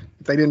back.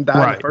 If they didn't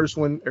die in the first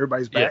one,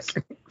 everybody's back.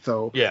 Yes.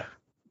 So yeah,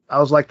 I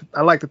like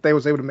that they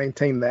was able to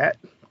maintain that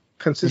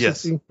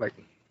consistency. Yes. Like,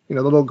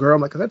 the little girl,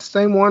 I'm like, is that the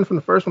same one from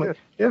the first one? Like,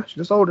 yeah, she's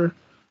just older.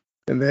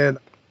 And then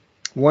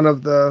one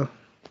of the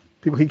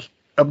people, he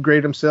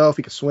upgraded himself.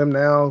 He could swim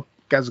now.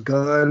 Got his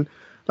gun.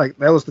 Like,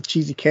 that was the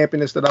cheesy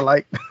campiness that I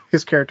liked.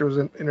 His character was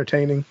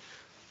entertaining.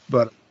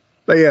 But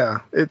yeah,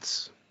 I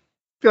feel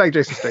like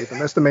Jason Statham.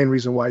 That's the main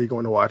reason why you're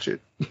going to watch it.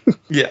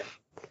 Yeah.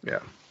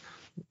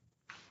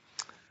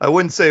 I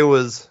wouldn't say it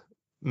was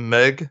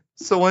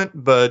Meg-cellent,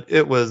 but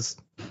it was,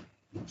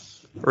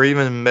 or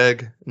even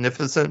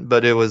magnificent,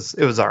 but it was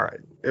all right.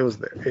 It was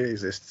there. It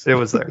exists. It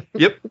was there.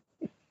 Yep.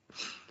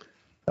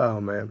 Oh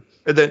man.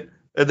 And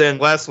then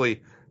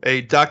lastly,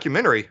 a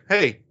documentary.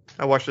 Hey,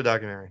 I watched a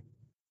documentary.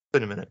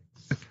 Wait a minute.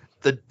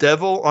 The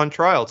Devil on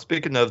Trial.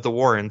 Speaking of the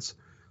Warrens,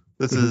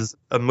 this is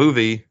a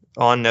movie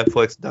on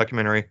Netflix,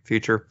 documentary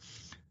feature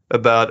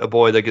about a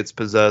boy that gets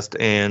possessed,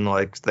 and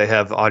like they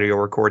have audio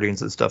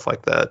recordings and stuff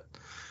like that.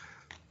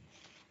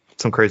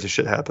 Some crazy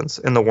shit happens,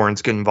 and the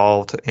Warrens get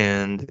involved,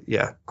 and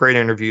great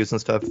interviews and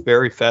stuff.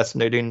 Very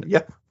fascinating.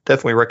 Yeah,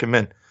 definitely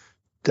recommend.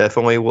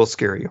 Definitely will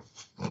scare you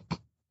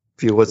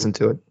if you listen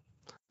to it.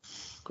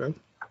 Okay.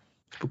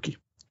 Spooky.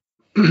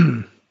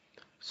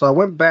 So I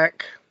went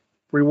back,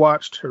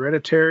 rewatched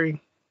Hereditary,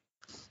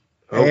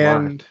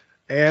 and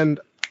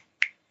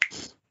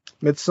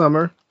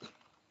Midsommar.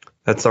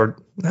 That's our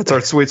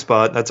sweet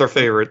spot. That's our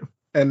favorite.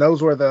 And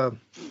this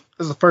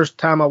is the first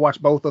time I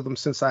watched both of them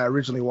since I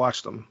originally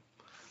watched them.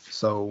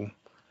 So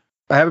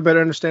I have a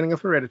better understanding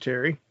of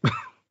Hereditary.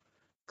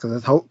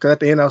 Because at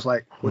the end I was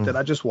like, what did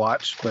I just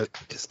watch? But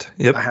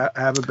I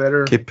have a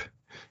better.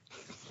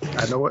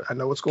 I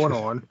know what's going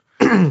on.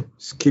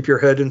 Just keep your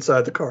head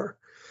inside the car.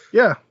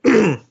 Yeah.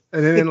 And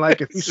then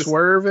like if you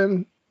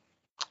swerving,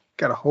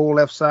 got a whole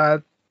left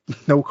side,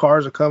 no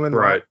cars are coming.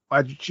 Right.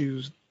 Why'd you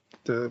choose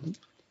that?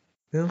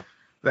 And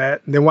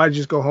then why'd you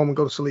just go home and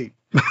go to sleep?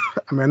 I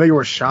mean, I know you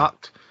were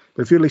shocked,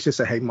 but if you at least just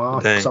say, hey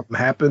mom, something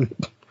happened.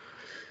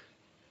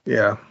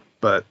 Yeah.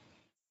 But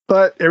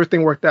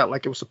everything worked out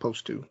like it was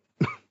supposed to.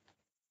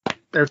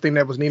 Everything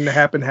that was needing to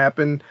happen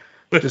happened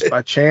just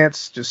by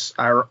chance, just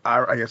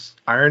I guess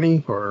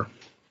irony or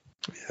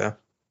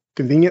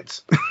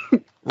convenience.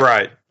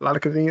 Right. A lot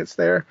of convenience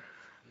there.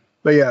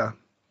 But yeah.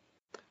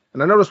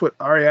 And I noticed with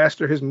Ari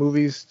Aster, his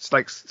movies,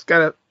 it's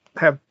gotta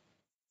have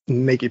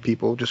naked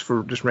people just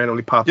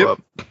randomly pop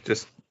up.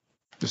 Just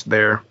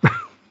there.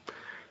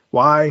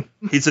 Why?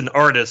 He's an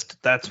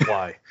artist, that's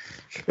why.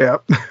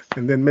 Yep.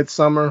 And then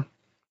Midsommar.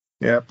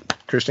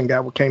 Yep. Christian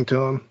Gable came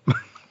to him.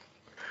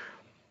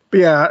 But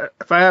yeah,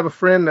 if I have a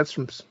friend that's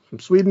from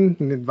Sweden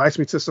and invites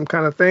me to some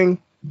kind of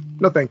thing,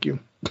 no thank you.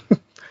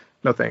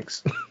 No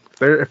thanks.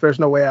 If there's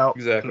no way out.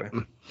 Exactly.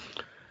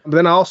 But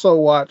then I also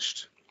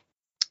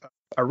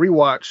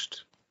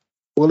rewatched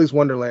Willy's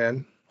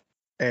Wonderland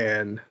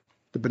and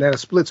the Banana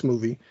Splits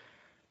movie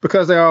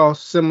because they're all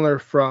similar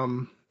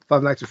from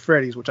Five Nights at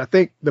Freddy's, which I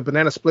think the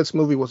Banana Splits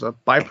movie was a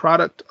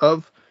byproduct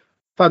of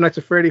Five Nights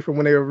at Freddy from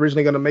when they were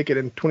originally going to make it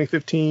in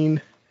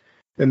 2015.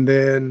 And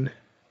then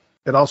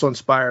it also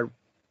inspired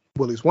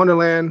Willy's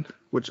Wonderland,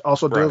 which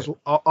also deals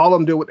all of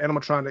them deal with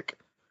animatronic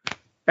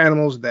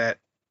animals that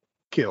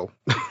kill.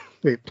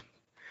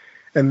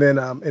 And then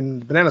in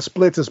Banana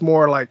Splits, it's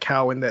more like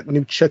how in that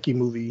new Chucky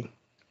movie,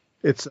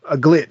 it's a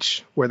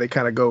glitch where they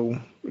kind of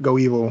go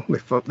evil.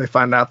 They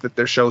find out that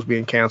their show's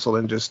being canceled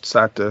and just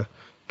decide to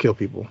kill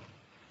people.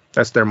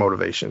 That's their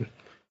motivation.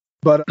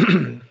 But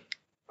I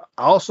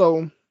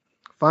also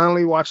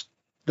finally watched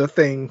The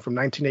Thing from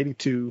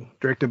 1982,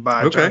 directed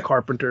by John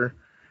Carpenter.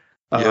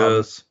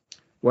 Yes.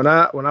 When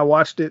I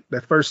watched it,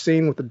 that first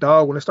scene with the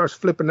dog, when it starts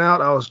flipping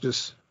out, I was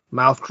just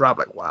mouth dropped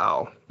like,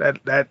 wow,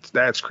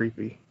 that's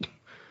creepy.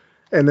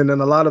 And then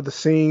in a lot of the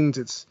scenes,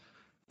 it's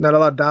not a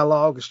lot of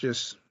dialogue. It's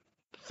just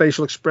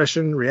facial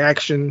expression,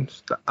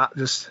 reactions.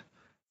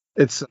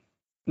 It's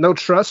no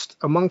trust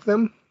among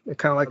them. It's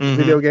kind of like the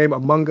video game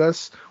Among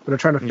Us, where they're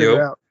trying to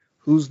figure out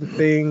who's the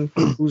thing,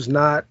 who's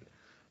not.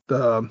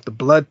 The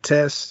blood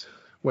test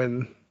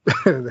when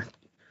the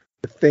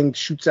thing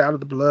shoots out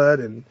of the blood,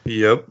 and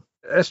that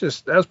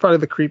was probably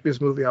the creepiest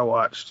movie I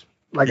watched.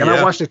 And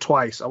I watched it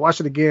twice. I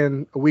watched it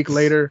again a week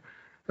later.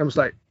 I was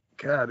like,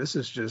 God, this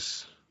is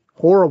just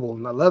horrible,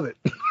 and I love it.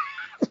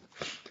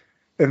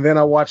 And then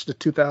I watched the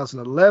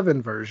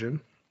 2011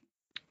 version,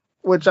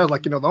 which I was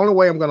like, the only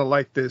way I'm going to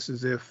like this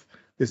is if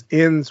this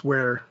ends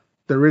where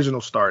the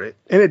original started,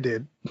 and it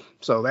did.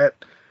 So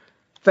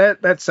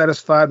that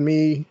satisfied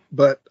me,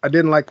 but I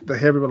didn't like the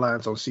heavy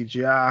reliance on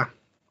CGI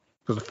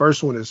because the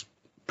first one is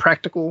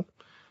practical.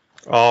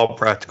 All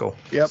practical.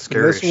 Yep.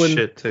 Scary as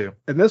shit too.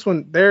 And this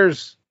one,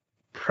 there's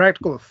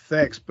practical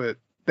effects, but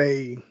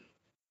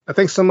I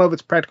think some of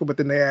it's practical, but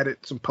then they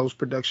added some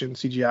post-production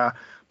CGI.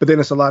 But then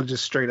it's a lot of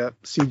just straight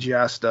up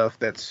CGI stuff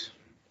that's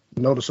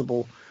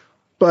noticeable.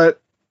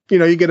 But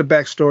you get a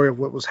backstory of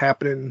what was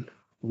happening,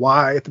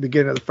 why at the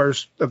beginning of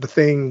the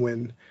thing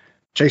when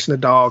chasing the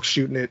dog,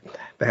 shooting it,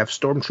 they have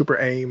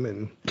stormtrooper aim,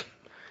 and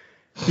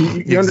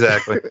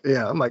exactly.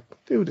 Yeah, I'm like,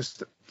 dude,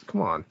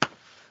 come on.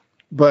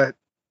 But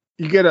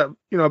you get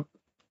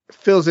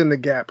fills in the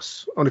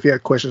gaps on if you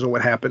had questions on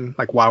what happened,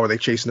 like why were they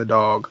chasing the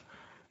dog,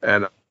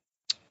 and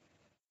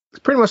it's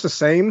pretty much the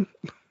same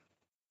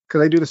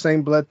because they do the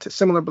same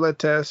similar blood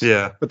tests.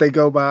 Yeah, but they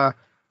go by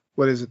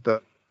what is it,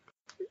 the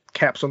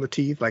caps on the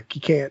teeth, like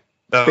you can't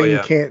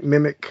can't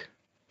mimic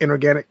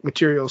inorganic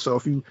material. So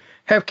if you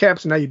have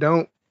caps and now you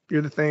don't,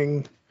 you're the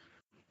thing.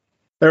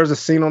 There was a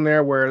scene on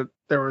there where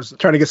there was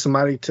trying to get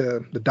somebody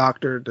to the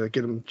doctor to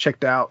get them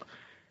checked out,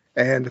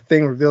 and the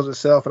thing reveals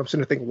itself, and I'm sitting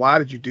there thinking, why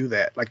did you do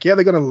that? Like, yeah,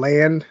 they're gonna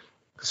land,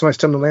 somebody's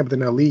telling them to land, but then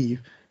they'll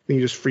leave. Then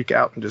you just freak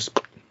out and just.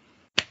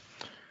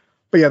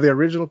 But yeah, the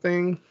original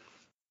thing,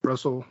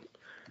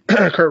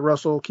 Kurt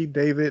Russell, Keith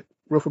David,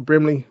 Wilford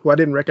Brimley, who I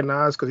didn't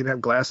recognize because he didn't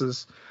have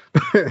glasses.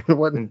 It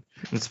wasn't.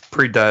 It's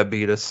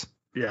pre-diabetes.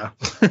 Yeah.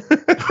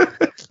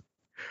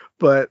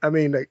 But I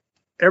mean, like,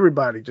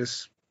 everybody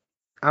just,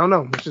 I don't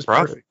know, it's just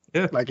perfect.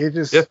 Yeah. Like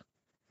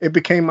it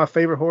became my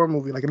favorite horror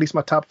movie, like at least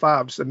my top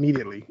 5 just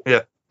immediately.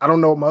 Yeah. I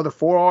don't know what my other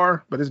 4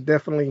 are, but it's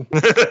definitely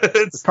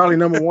it's probably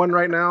number 1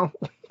 right now.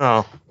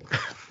 Oh.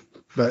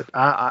 But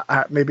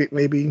I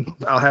maybe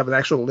I'll have an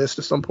actual list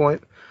at some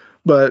point.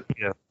 But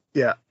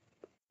yeah,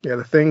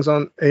 the things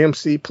on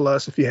AMC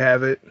Plus if you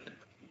have it.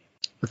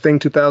 The Thing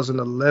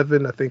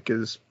 2011 I think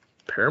is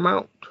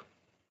Paramount.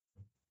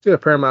 Yeah,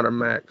 Paramount or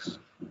Max.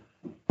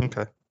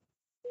 Okay.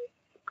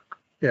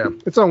 Yeah,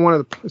 it's on one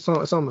of the it's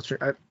on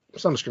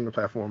the streaming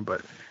platform,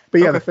 but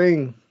yeah, okay. The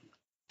Thing.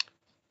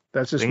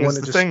 That's just one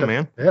that just thing,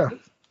 man. Yeah.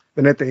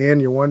 Then at the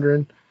end you're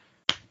wondering,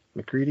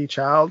 McCready,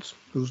 Childs,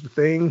 who's the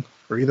Thing?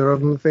 Or either of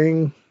them the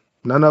Thing?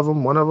 None of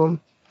them, one of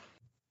them.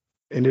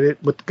 Ended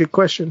it with a good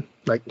question.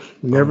 Like,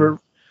 never.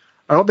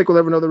 I don't think we'll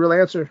ever know the real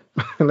answer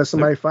unless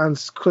somebody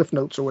finds Cliff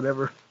Notes or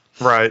whatever.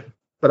 Right.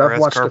 But I've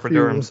watched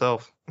Carpenter a few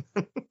himself.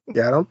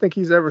 Yeah, I don't think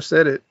he's ever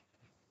said it.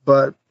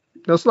 But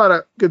there's a lot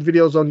of good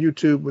videos on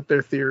YouTube with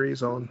their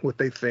theories on what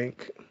they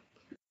think.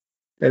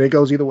 And it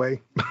goes either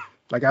way.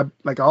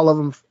 like all of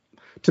them,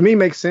 to me,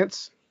 make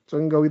sense. So it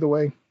can go either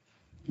way.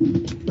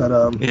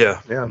 But yeah.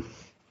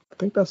 I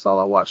think that's all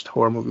I watched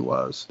horror movie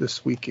wise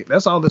this weekend.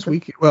 That's all this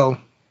weekend. Well,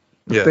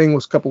 the Thing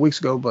was a couple weeks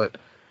ago, but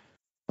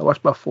I watched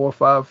about 4 or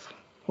 5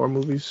 horror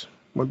movies.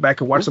 Went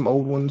back and watched some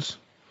old ones.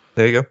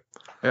 There you go.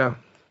 Yeah.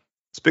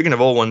 Speaking of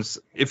old ones,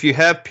 if you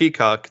have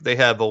Peacock, they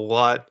have a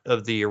lot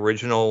of the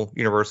original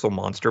Universal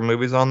monster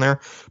movies on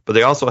there, but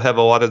they also have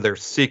a lot of their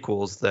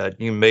sequels that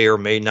you may or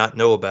may not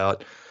know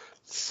about.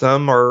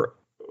 Some are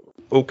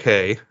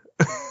okay.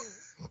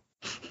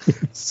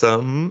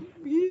 Some,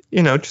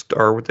 just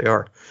are what they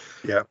are.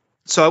 Yeah.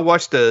 So I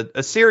watched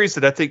a series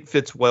that I think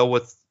fits well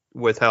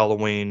with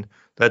Halloween.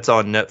 That's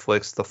on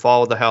Netflix, The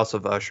Fall of the House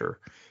of Usher.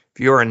 If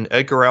you're an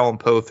Edgar Allan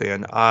Poe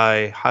fan,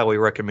 I highly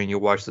recommend you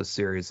watch this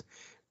series.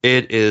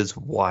 It is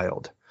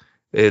wild.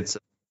 It's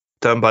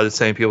done by the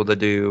same people that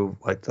do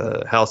like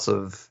the House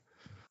of,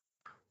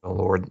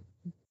 The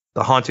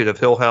Haunting of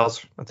Hill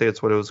House. I think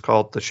that's what it was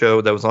called, the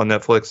show that was on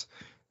Netflix.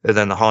 And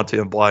then The Haunting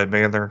of Bly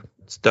Manor.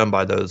 It's done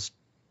by those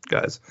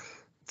guys.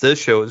 This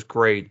show is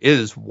great. It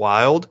is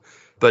wild,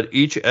 but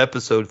each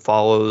episode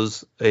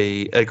follows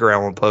a Edgar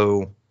Allan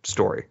Poe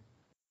story.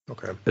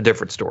 Okay. A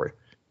different story.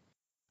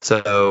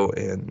 So,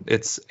 and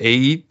it's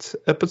 8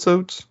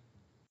 episodes.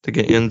 I think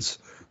it ends.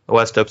 The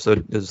last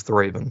episode is The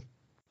Raven,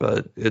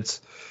 but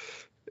it's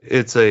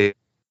a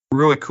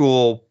really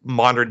cool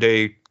modern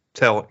day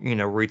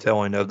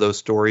retelling of those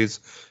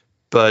stories,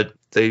 but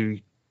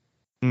they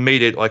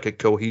made it like a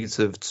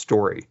cohesive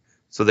story,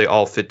 so they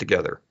all fit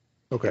together.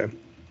 Okay.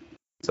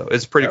 So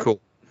it's pretty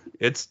cool.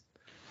 I've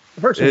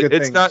heard some good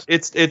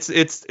things.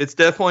 It's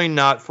definitely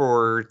not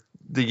for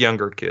the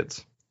younger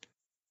kids.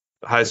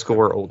 High school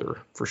or older,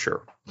 for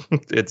sure.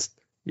 I've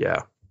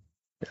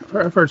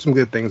heard some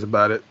good things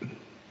about it,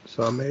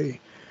 so I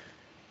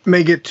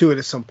may get to it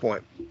at some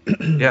point.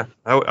 Yeah,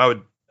 I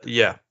would.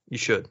 Yeah, you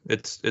should.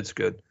 It's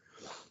good.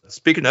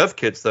 Speaking of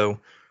kids, though,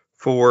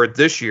 for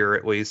this year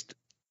at least,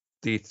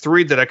 the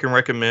 3 that I can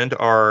recommend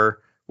are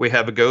We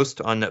Have a Ghost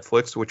on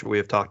Netflix, which we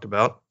have talked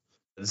about.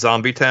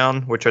 Zombie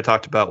Town, which I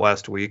talked about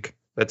last week.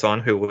 That's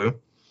on Hulu.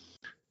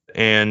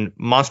 And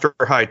Monster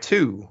High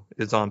 2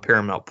 is on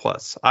Paramount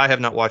Plus. I have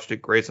not watched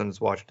it.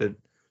 Grayson's watched it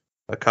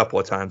a couple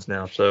of times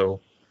now. So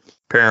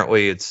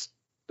apparently it's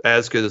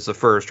as good as the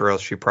first, or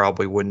else she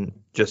probably wouldn't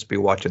just be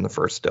watching the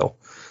first still.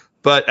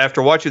 But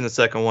after watching the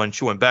second one,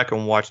 she went back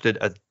and watched it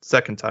a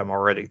second time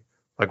already.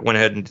 Like went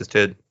ahead and just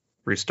hit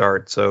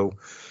restart. So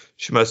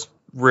she must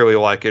really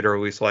like it, or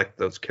at least like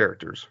those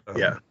characters.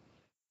 Yeah.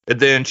 And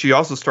then she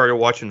also started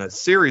watching a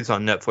series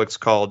on Netflix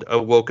called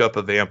Woke Up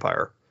a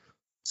Vampire.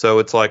 So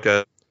it's like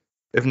if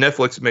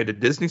Netflix made a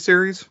Disney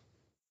series,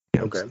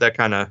 Okay. that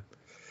kind of,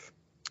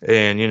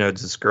 and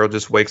this girl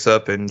just wakes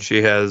up and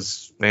she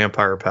has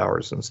vampire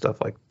powers and stuff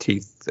like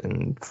teeth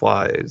and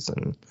flies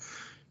and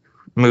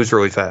moves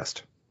really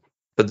fast.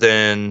 But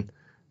then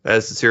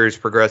as the series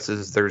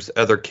progresses, there's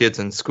other kids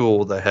in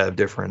school that have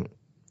different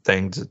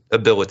things,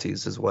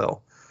 abilities as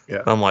well.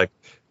 Yeah. I'm like,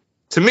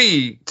 to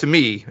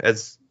me,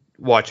 as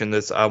watching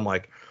this, I'm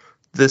like,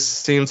 this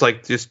seems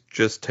like this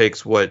just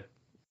takes what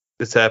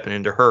is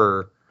happening to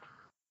her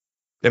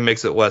and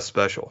makes it less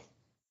special.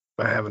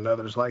 I have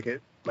others like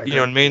it. Like you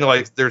know what I mean?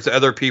 Like there's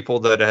other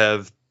people that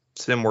have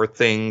similar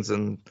things,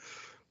 and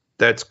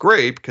that's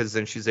great because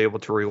then she's able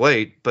to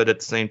relate. But at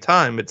the same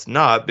time, it's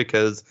not,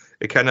 because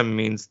it kind of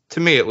means,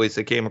 to me at least,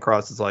 it came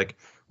across as like,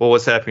 well,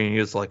 what's happening to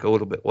you is like a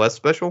little bit less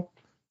special.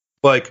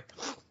 Like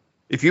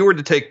if you were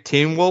to take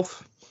Teen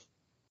Wolf,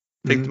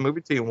 the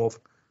movie Teen Wolf,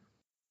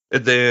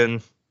 and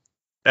then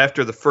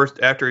after his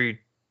first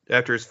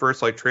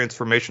like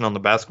transformation on the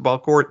basketball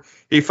court,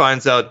 he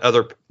finds out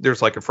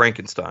there's like a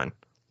Frankenstein.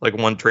 Like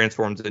one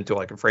transforms into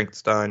like a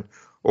Frankenstein,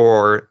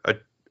 or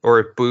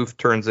if Booth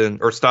turns in,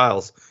 or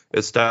Styles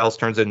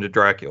turns into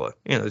Dracula.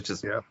 It's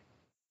just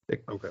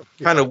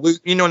kind of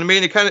you know what I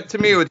mean. It kind of, to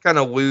me, it would kind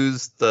of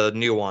lose the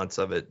nuance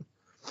of it.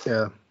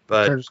 Yeah.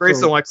 But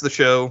Grayson likes the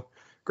show.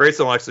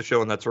 Grayson likes the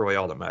show, and that's really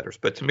all that matters.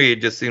 But to me,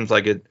 it just seems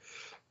like it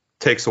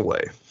takes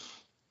away.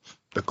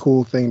 The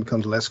cool thing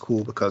becomes less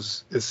cool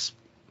because it's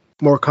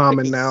more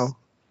common now.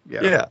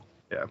 Yeah.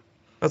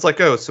 It's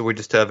like, oh, so we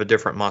just have a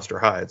different Monster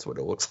High. It's what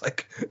it looks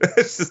like.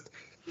 It's just,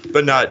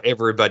 but not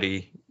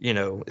everybody,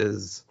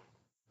 is,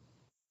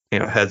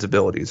 has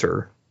abilities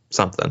or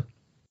something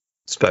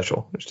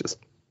special. It's just,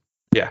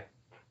 yeah.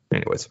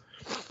 Anyways.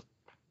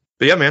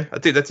 But yeah, man, I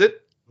think that's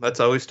it. That's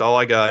at least all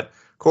I got.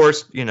 Of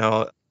course,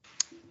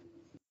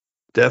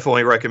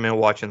 definitely recommend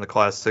watching the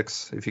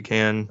classics if you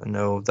can. I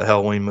know the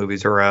Halloween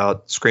movies are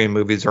out. Scream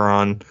movies are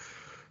on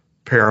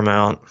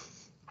Paramount.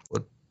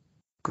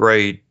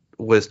 Great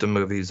list of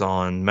movies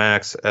on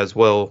Max as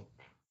well.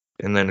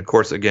 And then, of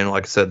course, again,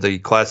 like I said, the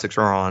classics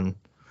are on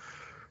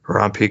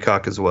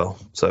Peacock as well.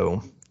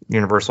 So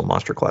Universal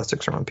Monster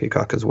Classics are on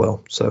Peacock as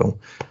well. So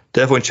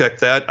definitely check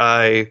that.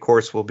 I, of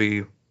course, will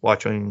be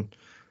watching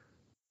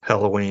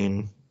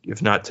Halloween,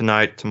 if not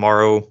tonight,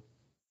 tomorrow.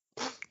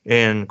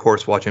 And, of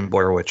course, watching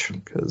Blair Witch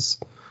because,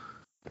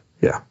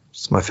 yeah,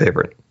 it's my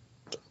favorite.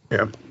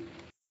 Yeah.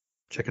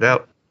 Check it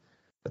out.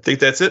 I think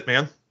that's it,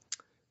 man.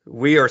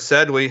 We are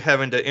sadly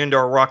having to end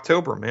our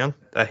Rocktober, man.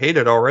 I hate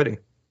it already.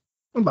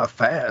 What about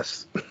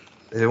fast?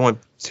 It went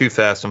too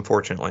fast,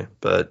 unfortunately.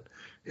 But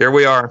here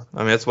we are. I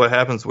mean, that's what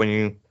happens when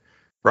you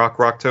rock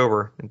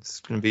Rocktober.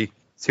 It's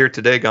here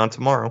today, gone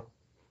tomorrow.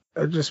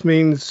 It just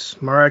means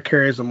Mariah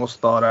Carey's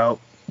almost thawed out.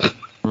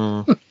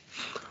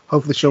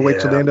 Hopefully she'll wait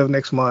till the end of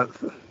next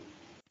month. At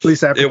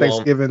least after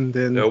Thanksgiving,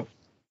 then. Nope.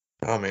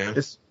 Oh, man.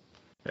 It's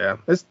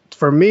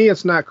for me,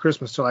 it's not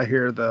Christmas till I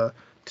hear the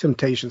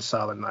Temptations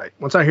Silent Night.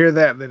 Once I hear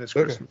that, then it's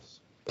Christmas.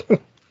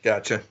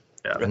 Gotcha.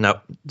 Yeah.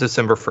 No,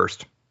 December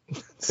 1st.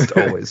 It's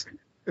always.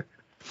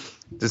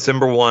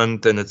 December 1,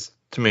 then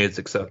to me, it's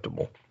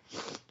acceptable.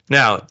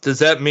 Now, does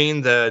that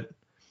mean that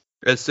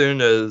as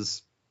soon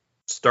as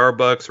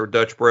Starbucks or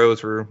Dutch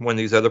Bros or one of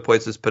these other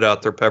places put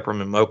out their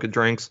peppermint mocha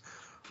drinks,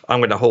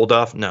 I'm going to hold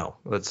off? No.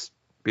 Let's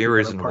be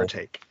reasonable.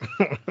 Partake.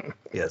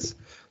 Yes.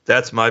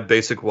 That's my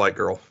basic white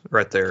girl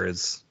right there,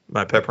 is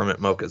my peppermint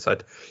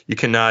mochas. You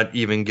cannot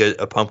even get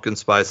a pumpkin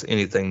spice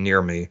anything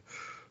near me.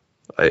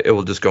 It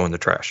will just go in the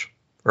trash.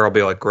 Or I'll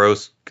be like,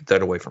 gross, get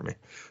that away from me.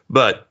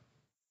 But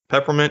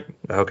peppermint,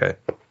 okay.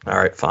 All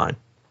right, fine.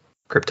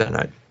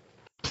 Kryptonite.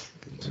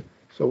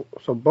 So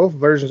both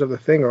versions of the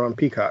thing are on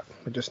Peacock.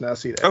 I just now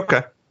see that.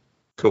 Okay.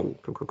 Cool.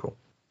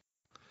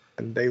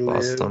 And they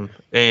awesome.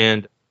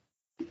 And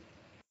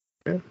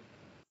yeah.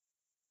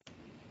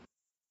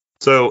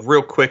 So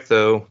real quick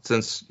though,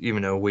 since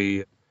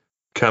we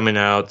coming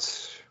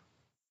out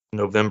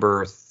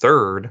November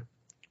 3rd,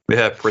 we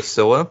have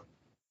Priscilla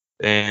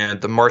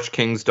and the March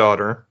King's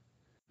Daughter,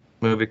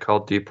 movie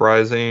called Deep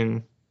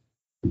Rising.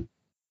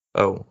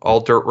 Oh,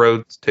 All Dirt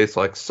Roads Taste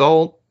Like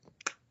Salt.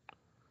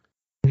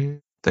 I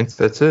think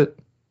that's it.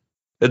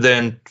 And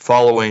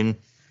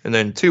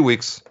then 2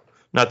 weeks,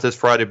 not this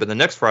Friday, but the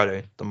next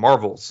Friday, The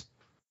Marvels.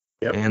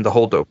 Yep. And The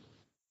Holdover.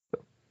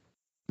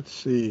 Let's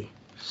see.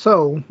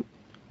 So,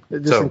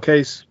 in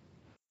case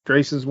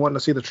Grayson's wanting to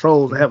see the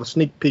Trolls, they have a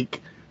sneak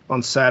peek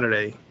on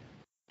Saturday,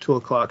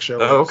 2:00 show.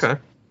 Oh, okay.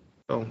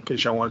 So, in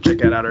case y'all want to check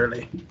that out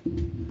early.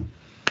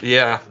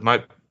 Yeah,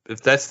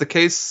 if that's the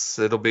case,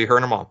 it'll be her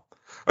and her mom.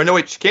 Oh, no,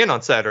 wait, she can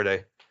on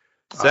Saturday.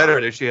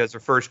 Saturday, she has her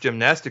first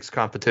gymnastics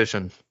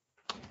competition.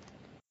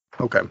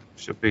 Okay.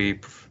 She'll be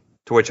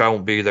to which I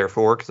won't be there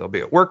for because I'll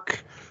be at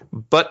work.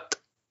 But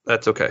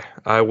that's okay.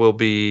 I'll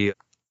be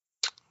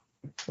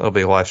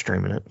live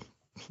streaming it,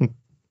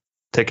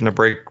 taking a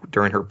break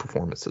during her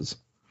performances.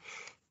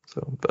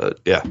 So,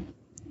 but yeah.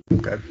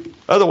 Okay.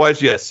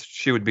 Otherwise, yes,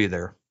 she would be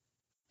there.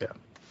 Yeah.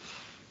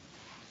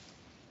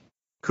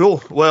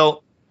 Cool.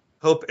 Well,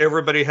 hope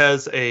everybody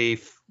has a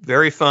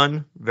very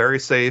fun, very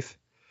safe,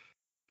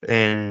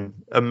 and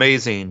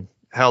amazing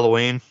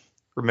Halloween.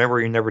 Remember,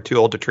 you're never too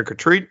old to trick or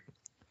treat.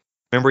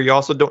 Remember, you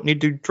also don't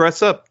need to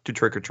dress up to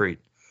trick or treat.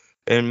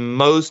 And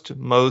most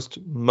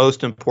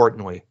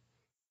importantly,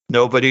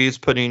 nobody's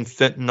putting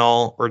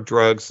fentanyl or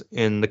drugs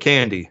in the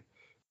candy.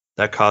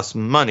 That costs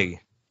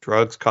money.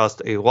 Drugs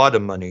cost a lot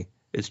of money.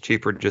 It's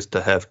cheaper just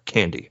to have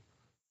candy.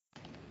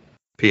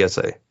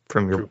 PSA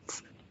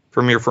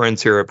from your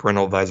friends here at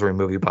Parental Advisory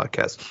Movie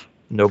Podcast.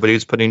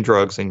 Nobody's putting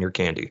drugs in your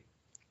candy.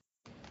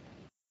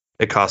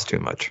 It costs too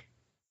much.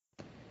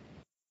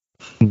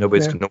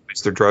 Nobody's going to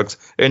waste their drugs,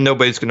 and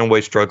nobody's going to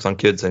waste drugs on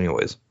kids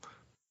anyways.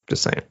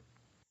 Just saying.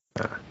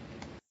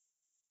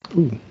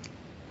 Ooh.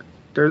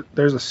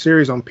 There's a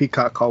series on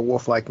Peacock called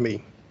Wolf Like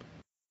Me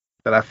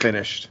that I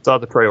finished. Saw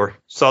the trailer.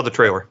 So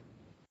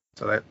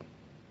that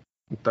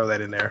throw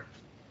that in there.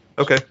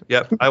 Okay.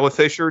 Yep. Isla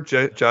Fisher,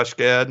 Josh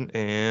Gad,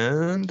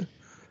 and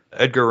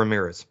Edgar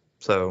Ramirez.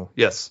 So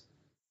yes.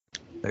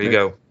 There you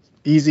go.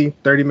 Easy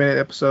 30-minute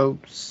episode,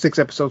 6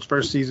 episodes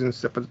first season,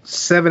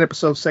 7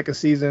 episodes second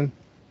season.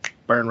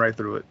 Burn right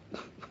through it.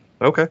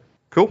 Okay.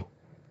 Cool.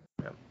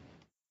 Yeah.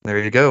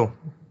 There you go.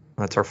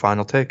 That's our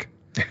final take.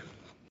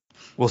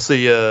 We'll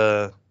see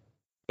you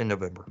in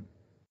November.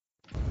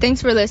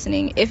 Thanks for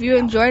listening. If you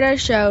enjoyed our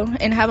show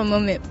and have a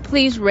moment,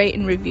 please rate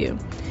and review.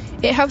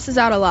 It helps us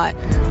out a lot.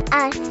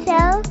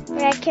 Also,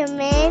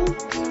 recommend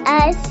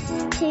us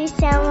to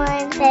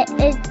someone that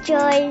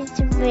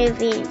enjoys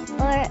movies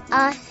or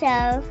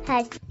also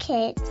has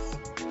kids.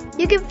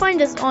 You can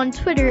find us on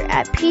Twitter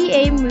at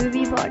PA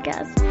Movie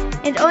Podcast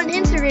and on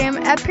Instagram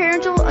at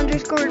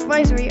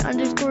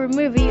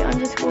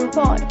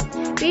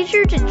parental_advisory_movie_pod. Be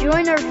sure to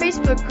join our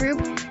Facebook group,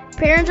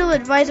 Parental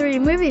Advisory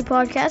Movie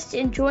Podcast,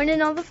 and join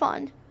in on the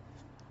fun.